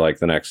forecast for like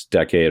the next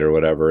decade or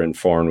whatever. And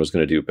foreign was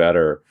going to do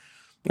better.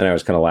 And I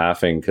was kind of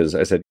laughing because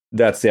I said,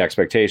 that's the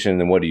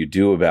expectation. And what do you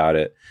do about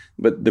it?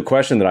 But the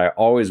question that I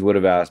always would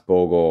have asked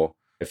Bogle,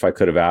 if I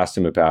could have asked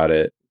him about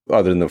it,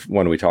 other than the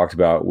one we talked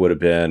about, would have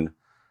been,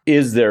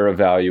 is there a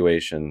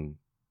valuation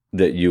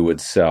that you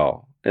would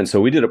sell? And so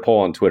we did a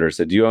poll on Twitter,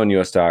 said, do you own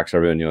U.S. stocks?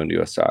 Everyone, you own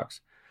U.S.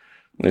 stocks.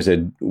 And I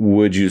said,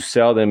 would you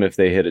sell them if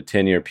they hit a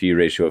 10-year P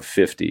ratio of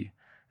 50?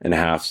 And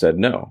half said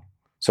no.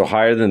 So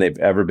higher than they've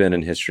ever been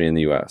in history in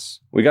the U.S.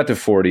 We got to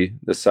 40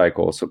 this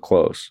cycle, so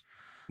close.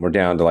 We're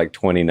down to like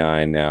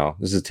 29 now.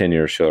 This is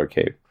 10-year Shiller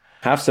Cape.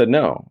 Half said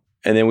no.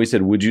 And then we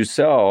said, would you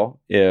sell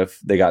if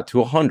they got to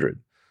 100?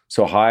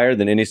 So higher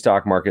than any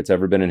stock market's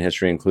ever been in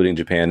history, including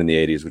Japan in the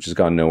 80s, which has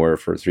gone nowhere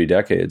for 3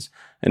 decades.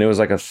 And it was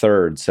like a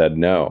third said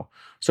no.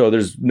 So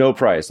there's no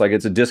price. Like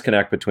it's a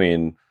disconnect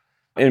between,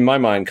 in my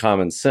mind,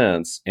 common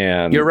sense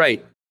and... You're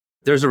right.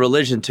 There's a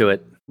religion to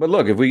it. But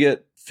look, if we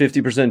get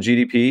 50%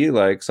 GDP,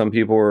 like some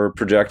people were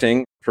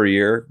projecting per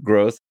year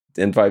growth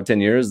in 5-10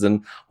 years,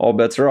 then all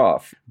bets are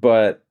off.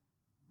 But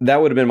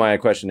that would have been my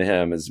question to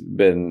him, has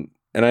been,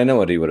 and I know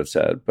what he would have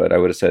said, but I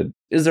would have said,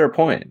 is there a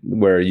point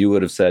where you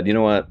would have said, you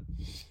know what,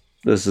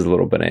 this is a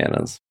little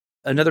bananas?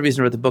 Another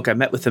reason I wrote the book, I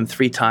met with him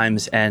 3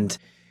 times, and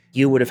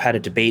you would have had a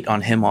debate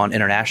on him on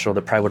international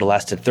that probably would have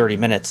lasted 30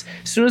 minutes.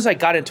 As soon as I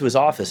got into his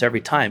office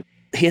every time,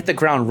 he hit the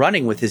ground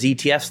running with his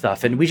ETF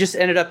stuff. And we just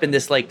ended up in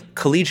this like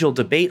collegial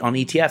debate on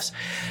ETFs.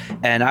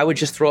 And I would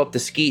just throw up the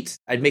skeets.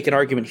 I'd make an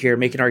argument here,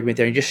 make an argument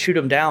there, and just shoot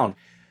him down.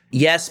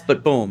 Yes,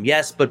 but boom.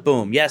 Yes, but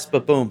boom. Yes,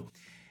 but boom.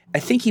 I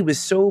think he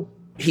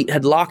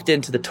had locked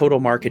into the total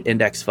market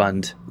index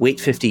fund, wait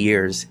 50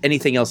 years.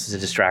 Anything else is a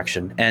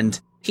distraction. And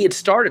he had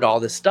started all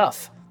this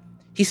stuff.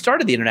 He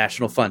started the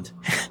international fund.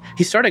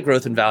 He started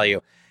growth and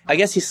value. I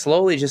guess he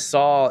slowly just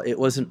saw it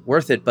wasn't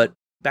worth it. But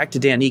back to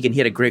Dan Egan, he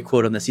had a great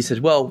quote on this. He said,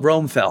 well,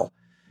 Rome fell.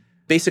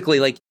 Basically,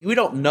 like, we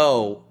don't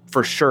know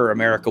for sure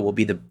America will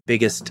be the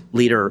biggest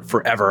leader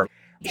forever.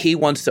 He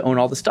wants to own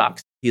all the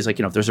stocks. He's like,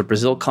 if there's a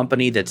Brazil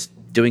company that's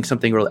doing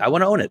something really, I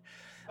want to own it.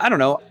 I don't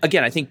know.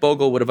 Again, I think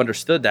Bogle would have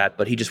understood that,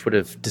 but he just would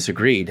have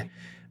disagreed.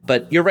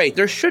 But you're right.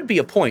 There should be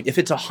a point. If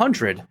it's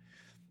 100,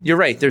 you're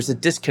right. There's a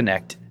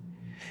disconnect.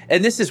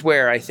 And this is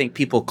where I think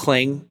people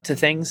cling to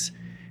things.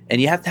 And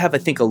you have to have, I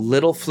think, a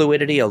little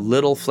fluidity, a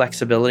little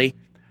flexibility.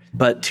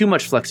 But too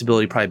much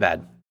flexibility, probably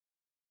bad.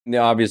 The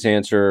obvious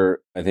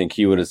answer, I think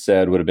he would have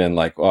said, would have been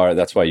like, all right,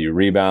 that's why you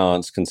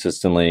rebalance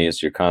consistently. So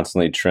you're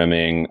constantly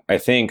trimming. I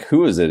think,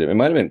 who is it? It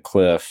might have been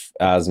Cliff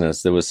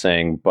Asness that was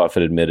saying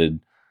Buffett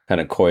admitted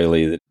kind of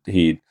coyly that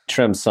he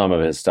trimmed some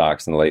of his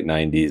stocks in the late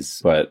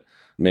 90s. But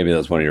maybe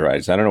that's one of your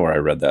writings. I don't know where I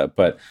read that.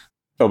 But,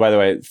 oh, by the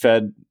way,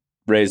 Fed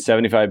raised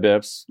 75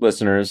 bips.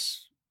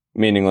 Listeners,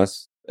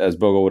 meaningless. As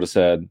Bogle would have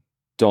said,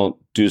 don't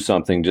do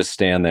something, just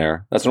stand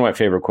there. That's one of my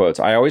favorite quotes.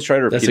 I always try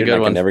to repeat it,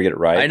 and I can never get it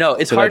right. I know,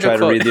 it's hard to quote. I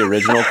try to read the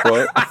original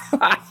quote.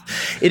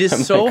 It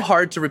is so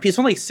hard to repeat. It's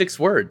only 6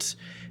 words,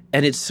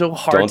 and it's so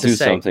hard to say. Don't do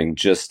something,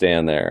 just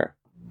stand there.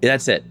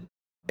 That's it.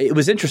 It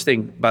was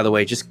interesting, by the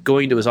way, just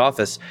going to his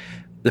office,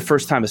 the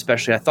first time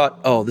especially, I thought,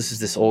 oh, this is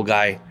this old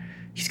guy.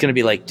 He's going to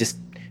be like just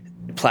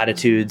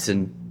platitudes,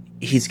 and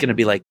he's going to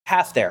be like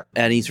half there.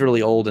 And he's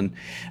really old. And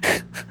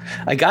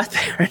I got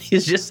there and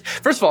he's just,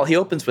 first of all, he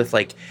opens with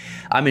like,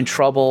 I'm in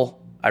trouble.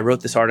 I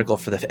wrote this article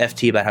for the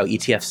FT about how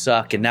ETFs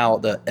suck. And now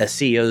the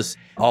CEO's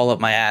all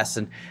up my ass.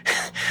 And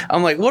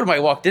I'm like, what have I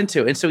walked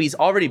into? And so he's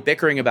already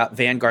bickering about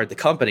Vanguard, the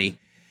company.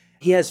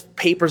 He has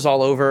papers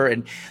all over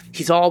and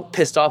he's all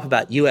pissed off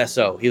about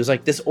USO. He was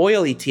like, this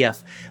oil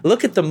ETF,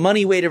 look at the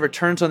money weighted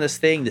returns on this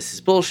thing. This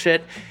is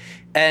bullshit.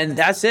 And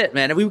that's it,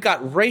 man. And we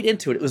got right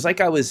into it. It was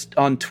like I was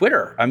on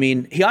Twitter. I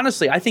mean,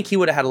 I think he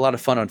would have had a lot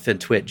of fun on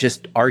FinTwit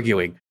just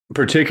arguing.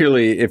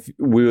 Particularly if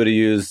we would have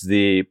used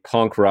the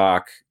punk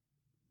rock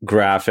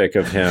graphic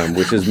of him,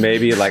 which is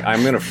maybe like,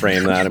 I'm going to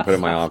frame that and put it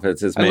in my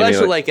office. It's maybe I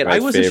actually like it. I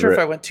wasn't sure if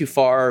I favorite. went too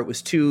far. It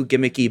was too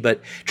gimmicky,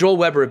 but Joel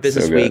Weber of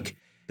Business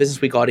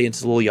Week audience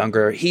is a little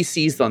younger. He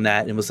seized on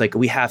that and was like,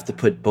 we have to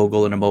put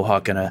Bogle in a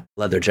mohawk and a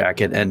leather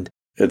jacket. And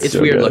it's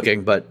so weird good.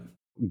 looking, but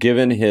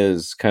Given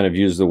his kind of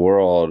views of the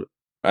world,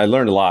 I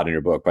learned a lot in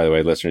your book, by the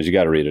way, listeners. You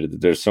got to read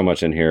it. There's so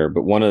much in here.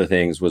 But one of the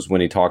things was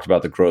when he talked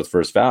about the growth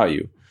versus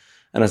value.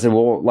 And I said,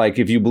 well, like,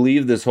 if you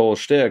believe this whole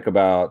shtick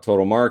about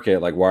total market,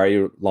 like, why are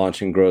you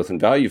launching growth and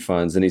value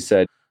funds? And he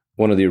said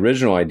one of the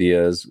original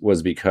ideas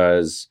was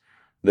because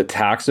the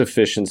tax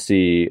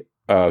efficiency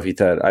of, he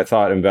said, I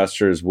thought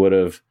investors would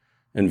have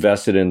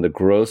invested in the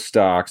growth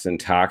stocks and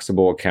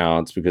taxable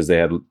accounts because they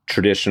had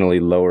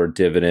traditionally lower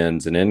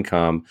dividends and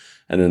income,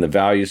 and then the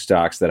value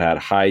stocks that had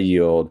high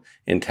yield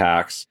and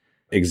tax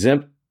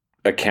exempt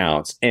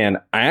accounts. And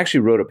I actually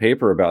wrote a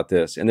paper about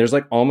this, and there's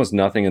like almost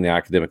nothing in the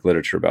academic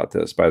literature about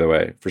this, by the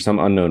way, for some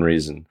unknown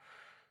reason.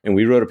 And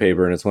we wrote a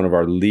paper, and it's one of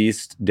our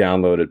least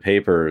downloaded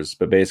papers,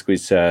 but basically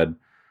said,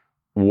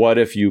 what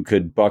if you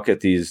could bucket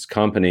these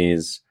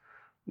companies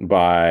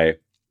by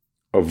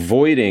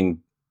avoiding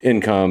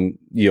income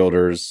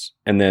yielders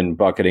and then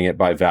bucketing it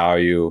by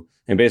value,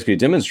 and basically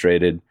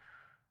demonstrated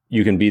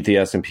you can beat the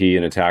S&P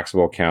in a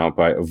taxable account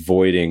by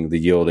avoiding the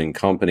yielding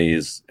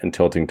companies and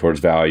tilting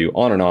towards value,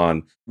 on and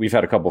on. We've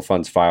had a couple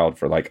funds filed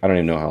for like, I don't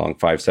even know how long,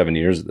 5-7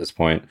 years at this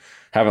point.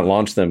 Haven't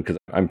launched them because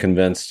I'm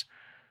convinced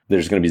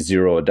there's going to be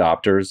zero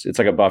adopters. It's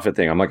like a Buffett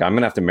thing. I'm like, I'm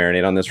going to have to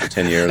marinate on this for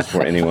 10 years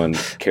before anyone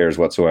cares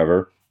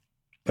whatsoever.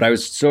 But I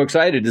was so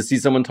excited to see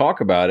someone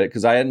talk about it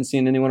because I hadn't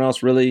seen anyone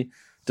else really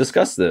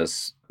discuss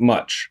this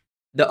much.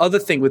 the other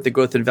thing with the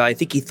growth and value, I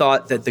think he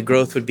thought that the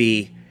growth would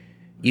be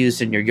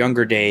used in your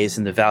younger days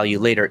and the value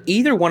later.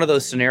 Either one of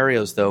those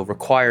scenarios, though,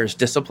 requires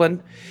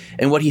discipline.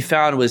 And what he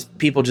found was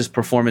people just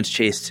performance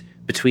chased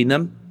between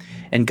them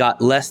and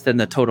got less than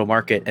the total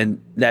market.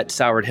 And that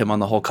soured him on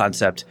the whole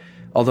concept.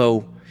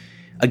 Although,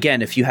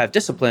 again, if you have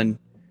discipline,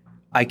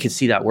 I could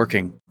see that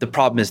working. The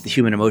problem is the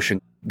human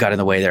emotion got in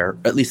the way there.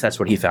 At least that's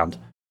what he found.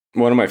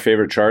 One of my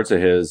favorite charts of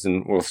his,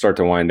 and we'll start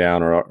to wind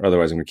down or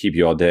otherwise I'm going to keep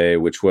you all day,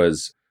 which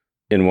was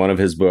in one of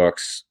his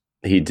books,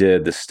 he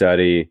did the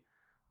study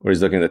where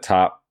he's looking at the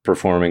top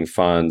performing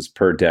funds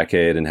per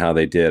decade and how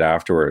they did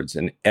afterwards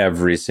in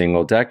every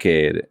single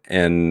decade.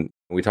 And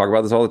we talk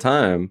about this all the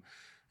time.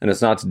 And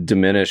it's not to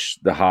diminish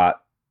the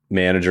hot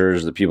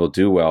managers, the people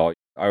do well.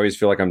 I always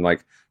feel like I'm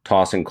like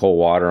tossing cold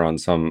water on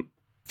some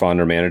fund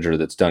or manager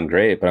that's done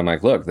great. But I'm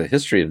like, look, the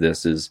history of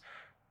this is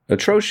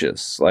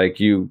atrocious. Like,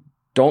 you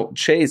don't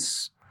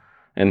chase.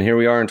 And here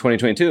we are in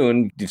 2022,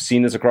 and you've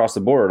seen this across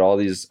the board, all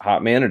these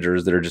hot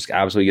managers that are just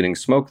absolutely getting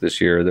smoked this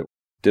year that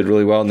did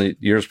really well in the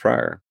years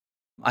prior.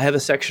 I have a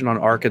section on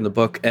ARK in the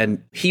book,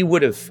 and he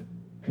would have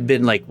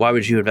been like, why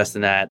would you invest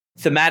in that?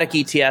 Thematic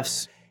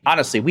ETFs,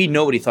 honestly, we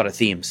know what he thought of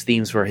themes.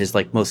 Themes were his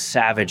like most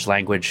savage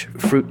language.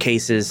 Fruit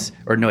cases,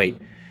 or no, wait,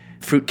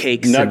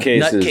 fruitcakes,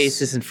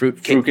 nutcases and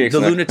fruitcakes. The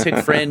lunatic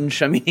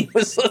fringe. I mean, he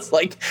was just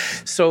like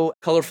so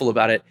colorful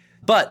about it.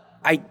 But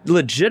I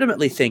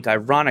legitimately think,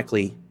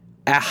 ironically,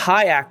 a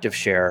high active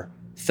share,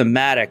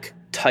 thematic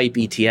type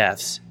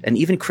ETFs, and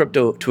even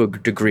crypto to a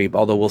degree,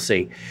 although we'll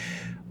see,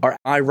 are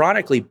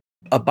ironically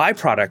a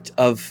byproduct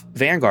of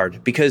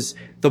Vanguard, because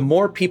the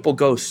more people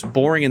go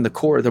boring in the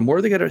core, the more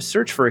they're going to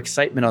search for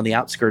excitement on the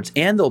outskirts,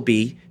 and they'll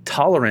be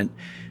tolerant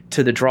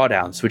to the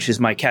drawdowns, which is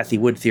my Cathie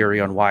Wood theory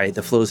on why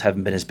the flows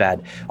haven't been as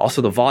bad.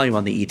 Also, the volume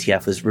on the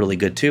ETF is really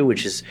good too,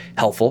 which is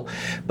helpful.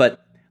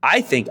 But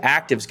I think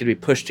active is going to be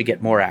pushed to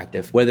get more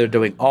active, whether they're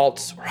doing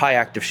alts or high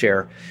active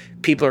share.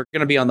 People are going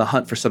to be on the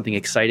hunt for something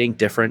exciting,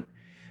 different.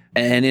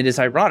 And it is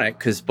ironic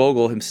because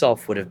Bogle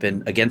himself would have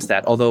been against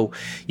that. Although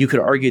you could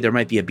argue there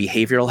might be a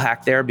behavioral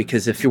hack there,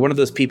 because if you're one of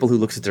those people who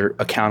looks at their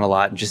account a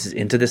lot and just is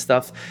into this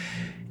stuff,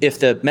 if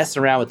the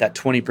messing around with that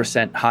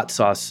 20% hot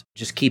sauce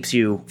just keeps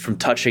you from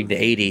touching the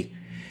 80,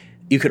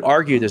 you could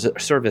argue there's a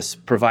service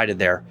provided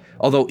there.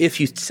 Although if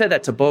you said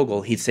that to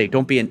Bogle, he'd say,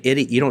 don't be an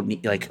idiot. You don't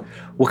need, like,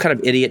 what kind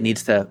of idiot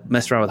needs to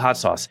mess around with hot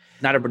sauce?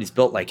 Not everybody's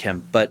built like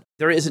him. But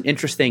there is an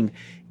interesting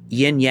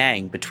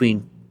yin-yang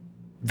between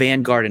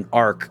Vanguard and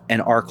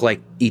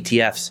ARK-like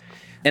ETFs.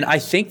 And I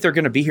think they're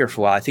going to be here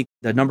for a while. I think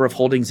the number of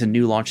holdings and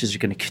new launches are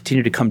going to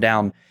continue to come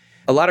down.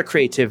 A lot of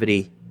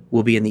creativity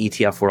will be in the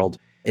ETF world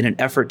in an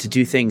effort to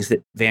do things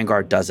that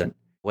Vanguard doesn't,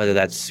 whether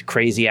that's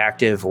crazy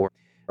active or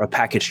a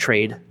package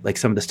trade, like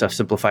some of the stuff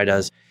Simplify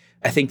does.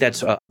 I think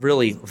that's a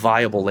really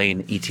viable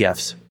lane,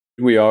 ETFs.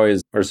 We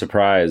always are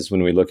surprised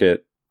when we look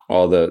at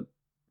all the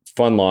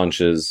fund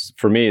launches.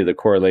 For me, the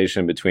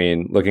correlation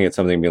between looking at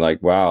something and being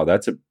like, wow,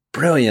 that's a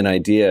brilliant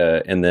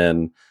idea, and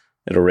then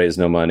it'll raise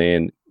no money.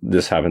 And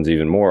this happens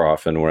even more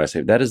often where I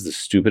say, that is the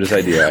stupidest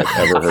idea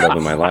I've ever heard of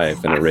in my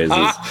life. And it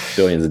raises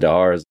billions of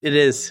dollars. It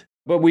is.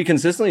 But we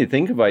consistently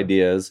think of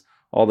ideas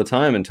all the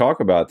time and talk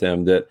about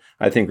them that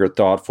I think are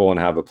thoughtful and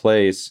have a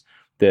place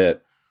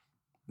that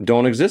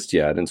don't exist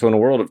yet. And so in a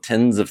world of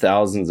tens of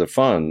thousands of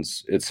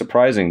funds, it's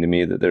surprising to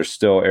me that there's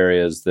still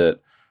areas that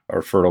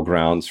are fertile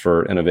grounds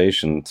for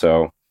innovation.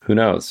 So who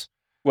knows?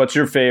 What's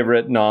your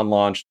favorite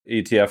non-launched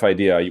ETF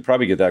idea? You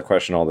probably get that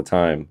question all the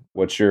time.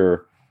 What's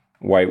your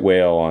white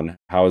whale on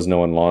how has no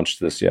one launched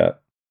this yet?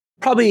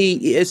 Probably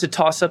it's a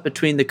toss-up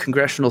between the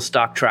Congressional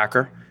Stock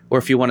Tracker, or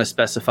if you want to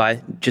specify,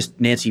 just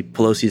Nancy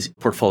Pelosi's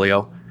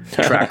portfolio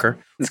tracker.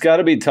 It's got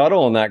to be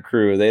Tuttle and that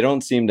crew. They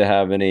don't seem to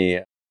have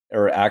any,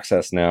 or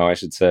access now, I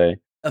should say.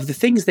 Of the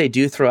things they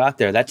do throw out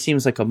there, that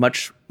seems like a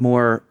much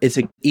more, it's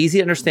an easy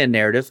to understand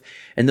narrative.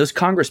 And those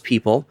Congress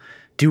people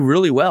do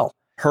really well,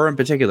 her in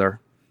particular.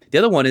 The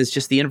other one is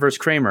just the inverse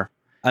Kramer.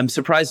 I'm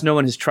surprised no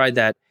one has tried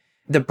that.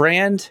 The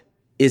brand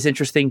is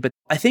interesting, but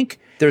I think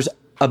there's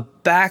a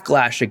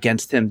backlash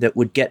against him that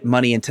would get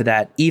money into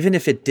that, even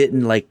if it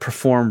didn't like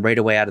perform right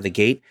away out of the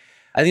gate.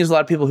 I think there's a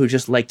lot of people who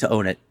just like to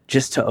own it,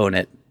 just to own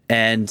it.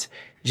 And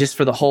just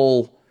for the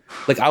whole,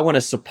 like, I want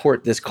to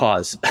support this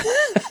cause.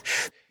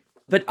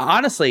 But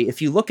honestly,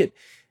 if you look at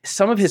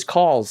some of his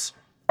calls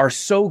are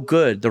so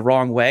good the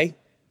wrong way,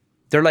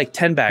 they're like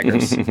 10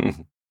 baggers.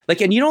 Like,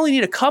 and you only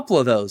need a couple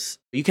of those.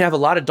 You can have a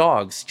lot of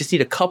dogs. You just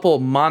need a couple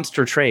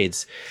monster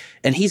trades.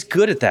 And he's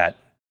good at that.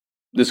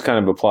 This kind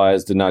of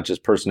applies to not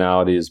just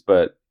personalities,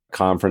 but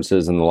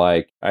conferences and the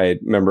like. I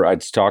remember I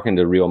was talking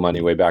to Real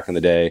Money way back in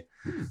the day.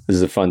 This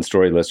is a fun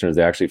story, listeners.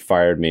 They actually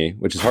fired me,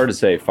 which is hard to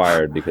say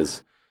fired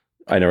because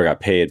I never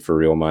got paid for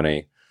Real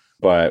Money,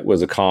 but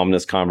was a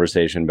columnist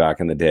conversation back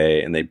in the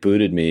day. And they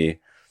booted me.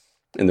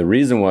 And the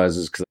reason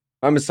was because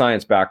I'm a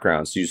science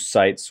background. So you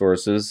cite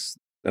sources,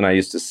 and I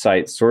used to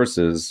cite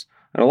sources.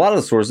 And a lot of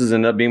the sources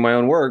ended up being my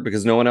own work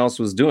because no one else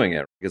was doing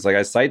it. It's like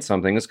I cite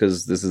something, it's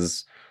because this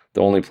is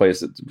the only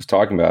place that was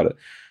talking about it.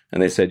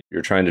 And they said,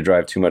 you're trying to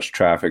drive too much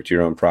traffic to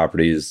your own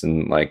properties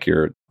and like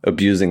you're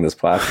abusing this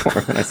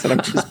platform. And I said,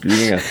 I'm just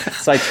using a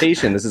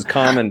citation. This is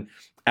common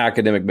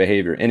academic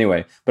behavior.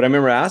 Anyway, but I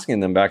remember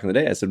asking them back in the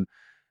day, I said,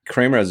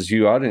 Kramer has this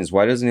huge audience.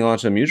 Why doesn't he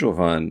launch a mutual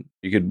fund?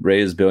 You could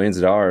raise billions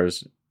of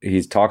dollars.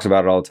 He talks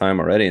about it all the time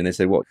already. And they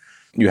said, well,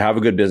 you have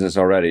a good business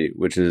already,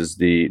 which is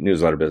the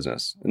newsletter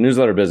business. The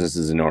newsletter business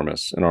is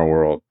enormous in our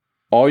world.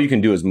 All you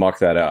can do is muck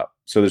that up.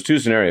 So there's two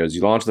scenarios.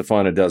 You launch the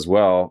fund, it does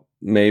well.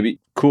 Maybe,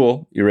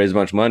 cool, you raise a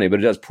bunch of money, but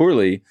it does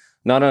poorly.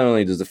 Not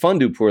only does the fund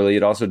do poorly,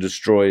 it also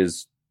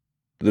destroys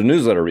the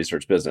newsletter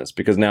research business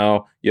because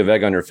now you have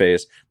egg on your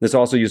face. This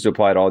also used to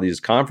apply to all these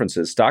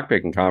conferences, stock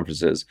picking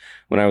conferences.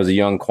 When I was a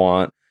young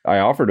quant, I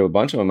offered to a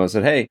bunch of them. I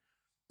said, hey,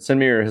 send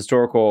me your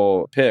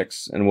historical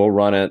picks and we'll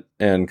run it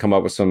and come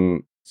up with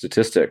some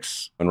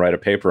statistics and write a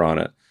paper on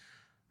it.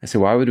 I said,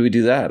 why would we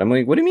do that? I'm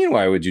like, what do you mean,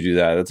 why would you do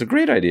that? That's a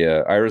great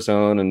idea. Iris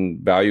own and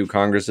value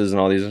congresses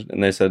and all these.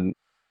 And they said,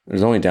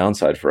 there's only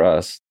downside for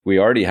us. We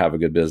already have a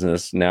good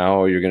business.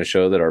 Now you're going to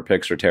show that our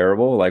picks are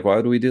terrible. Like, why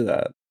would we do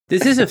that?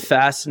 This is a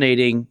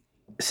fascinating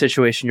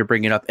situation you're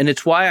bringing up. And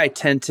it's why I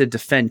tend to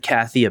defend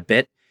Kathy a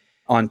bit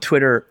on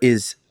Twitter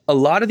is a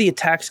lot of the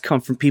attacks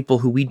come from people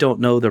who we don't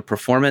know their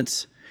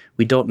performance.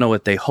 We don't know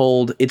what they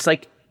hold. It's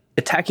like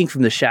attacking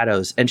from the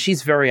shadows. And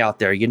she's very out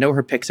there. You know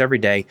her picks every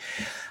day.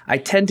 I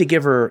tend to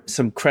give her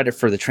some credit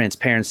for the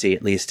transparency,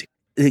 at least.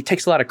 It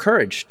takes a lot of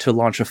courage to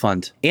launch a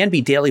fund and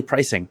be daily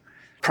pricing.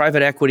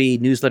 Private equity,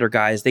 newsletter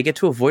guys, they get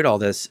to avoid all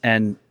this.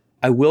 And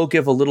I will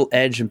give a little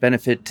edge and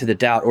benefit to the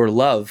doubt or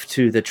love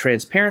to the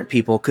transparent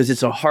people because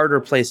it's a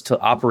harder place to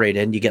operate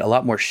in. You get a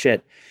lot more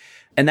shit.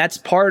 And that's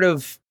part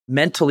of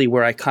mentally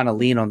where I kind of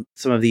lean on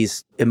some of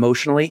these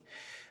emotionally.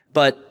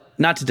 But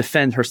not to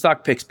defend her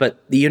stock picks,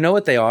 but you know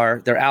what they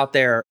are. They're out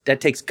there.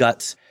 That takes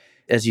guts.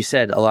 As you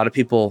said, a lot of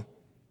people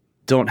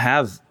don't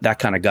have that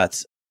kind of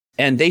guts.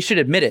 And they should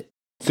admit it.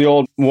 It's the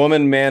old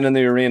woman, man in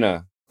the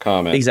arena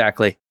comment.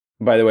 Exactly.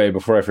 By the way,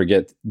 before I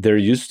forget, there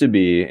used to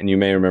be, and you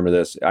may remember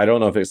this, I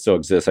don't know if it still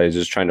exists. I was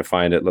just trying to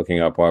find it,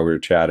 looking up while we were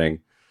chatting.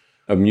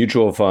 A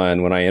mutual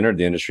fund, when I entered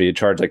the industry, it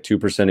charged like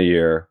 2% a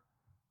year.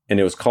 And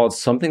it was called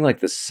something like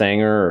the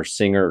Singer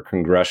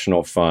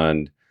Congressional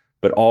Fund.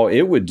 But all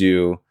it would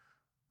do,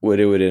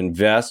 it would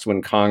invest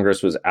when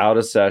Congress was out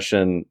of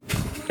session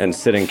and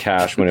sit in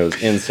cash when it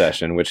was in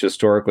session, which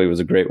historically was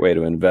a great way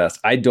to invest.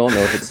 I don't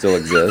know if it still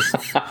exists,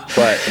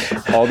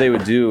 but all they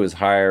would do is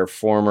hire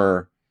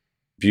former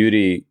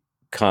beauty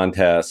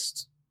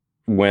contest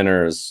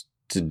winners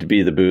to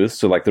be the booth.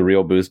 So like the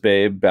real booth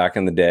babe back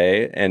in the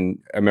day. And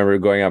I remember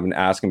going up and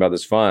asking about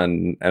this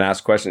fund and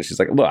asked questions. She's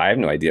like, look, I have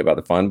no idea about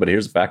the fund, but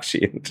here's a fact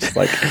sheet. Just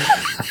like,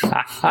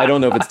 I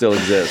don't know if it still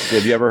exists.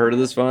 Have you ever heard of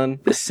this fund?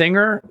 The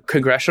Singer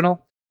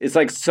Congressional? It's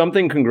like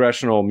something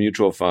Congressional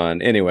Mutual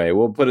Fund. Anyway,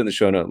 we'll put in the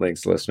show note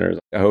links, listeners.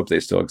 I hope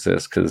they still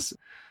exist because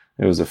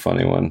it was a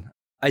funny one.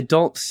 I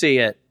don't see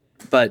it,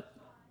 but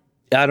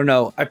I don't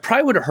know. I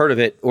probably would have heard of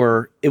it,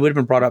 or it would have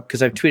been brought up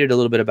because I've tweeted a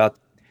little bit about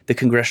the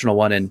congressional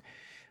one. And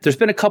there's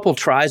been a couple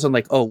tries on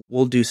like, oh,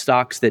 we'll do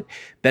stocks that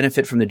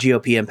benefit from the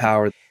GOP in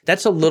power.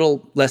 That's a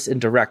little less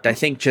indirect. I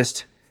think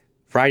just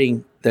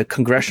writing the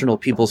congressional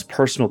people's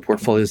personal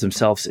portfolios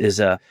themselves is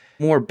a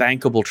more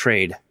bankable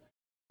trade.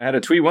 I had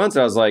a tweet once.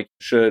 I was like,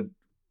 should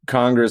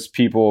Congress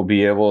people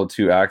be able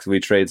to actively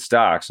trade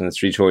stocks? And the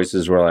three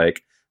choices were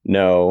like,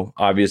 no,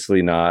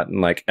 obviously not. And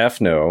like,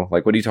 F no.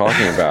 Like, what are you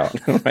talking about?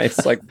 Right?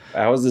 It's like,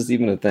 how is this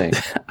even a thing?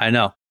 I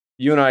know.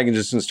 You and I can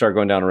just start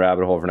going down a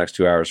rabbit hole for the next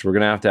 2 hours. So we're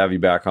going to have you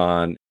back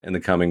on in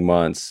the coming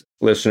months.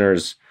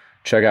 Listeners,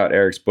 check out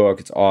Eric's book.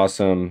 It's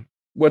awesome.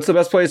 What's the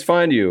best place to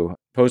find you?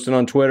 Posting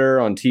on Twitter,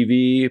 on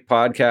TV,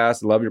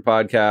 podcast. Love your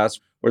podcast.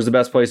 Where's the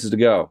best places to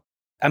go?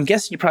 I'm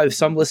guessing you probably have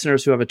some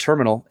listeners who have a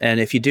terminal.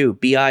 And if you do,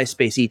 BI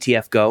space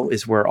ETF go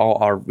is where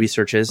all our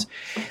research is.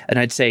 And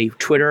I'd say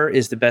Twitter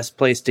is the best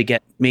place to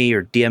get me,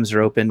 or DMs are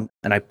open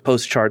and I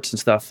post charts and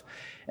stuff.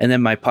 And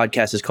then my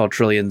podcast is called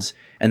Trillions,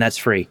 and that's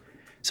free.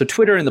 So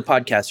Twitter and the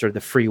podcast are the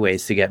free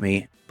ways to get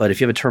me. But if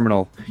you have a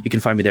terminal, you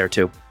can find me there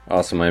too.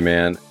 Awesome, my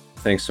man.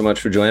 Thanks so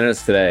much for joining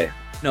us today.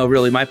 No,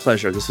 really, my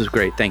pleasure. This was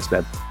great. Thanks,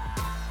 Meb.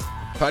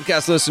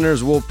 Podcast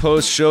listeners will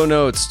post show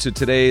notes to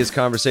today's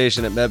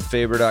conversation at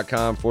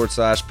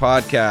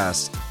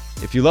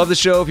mebfaber.com/podcast. If you love the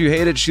show, if you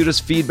hate it, shoot us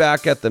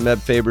feedback at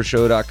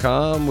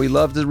themebfabershow.com. We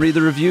love to read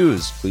the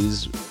reviews.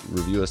 Please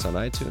review us on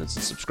iTunes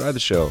and subscribe to the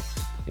show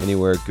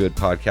anywhere good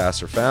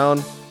podcasts are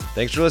found.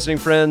 Thanks for listening,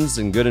 friends,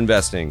 and good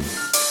investing.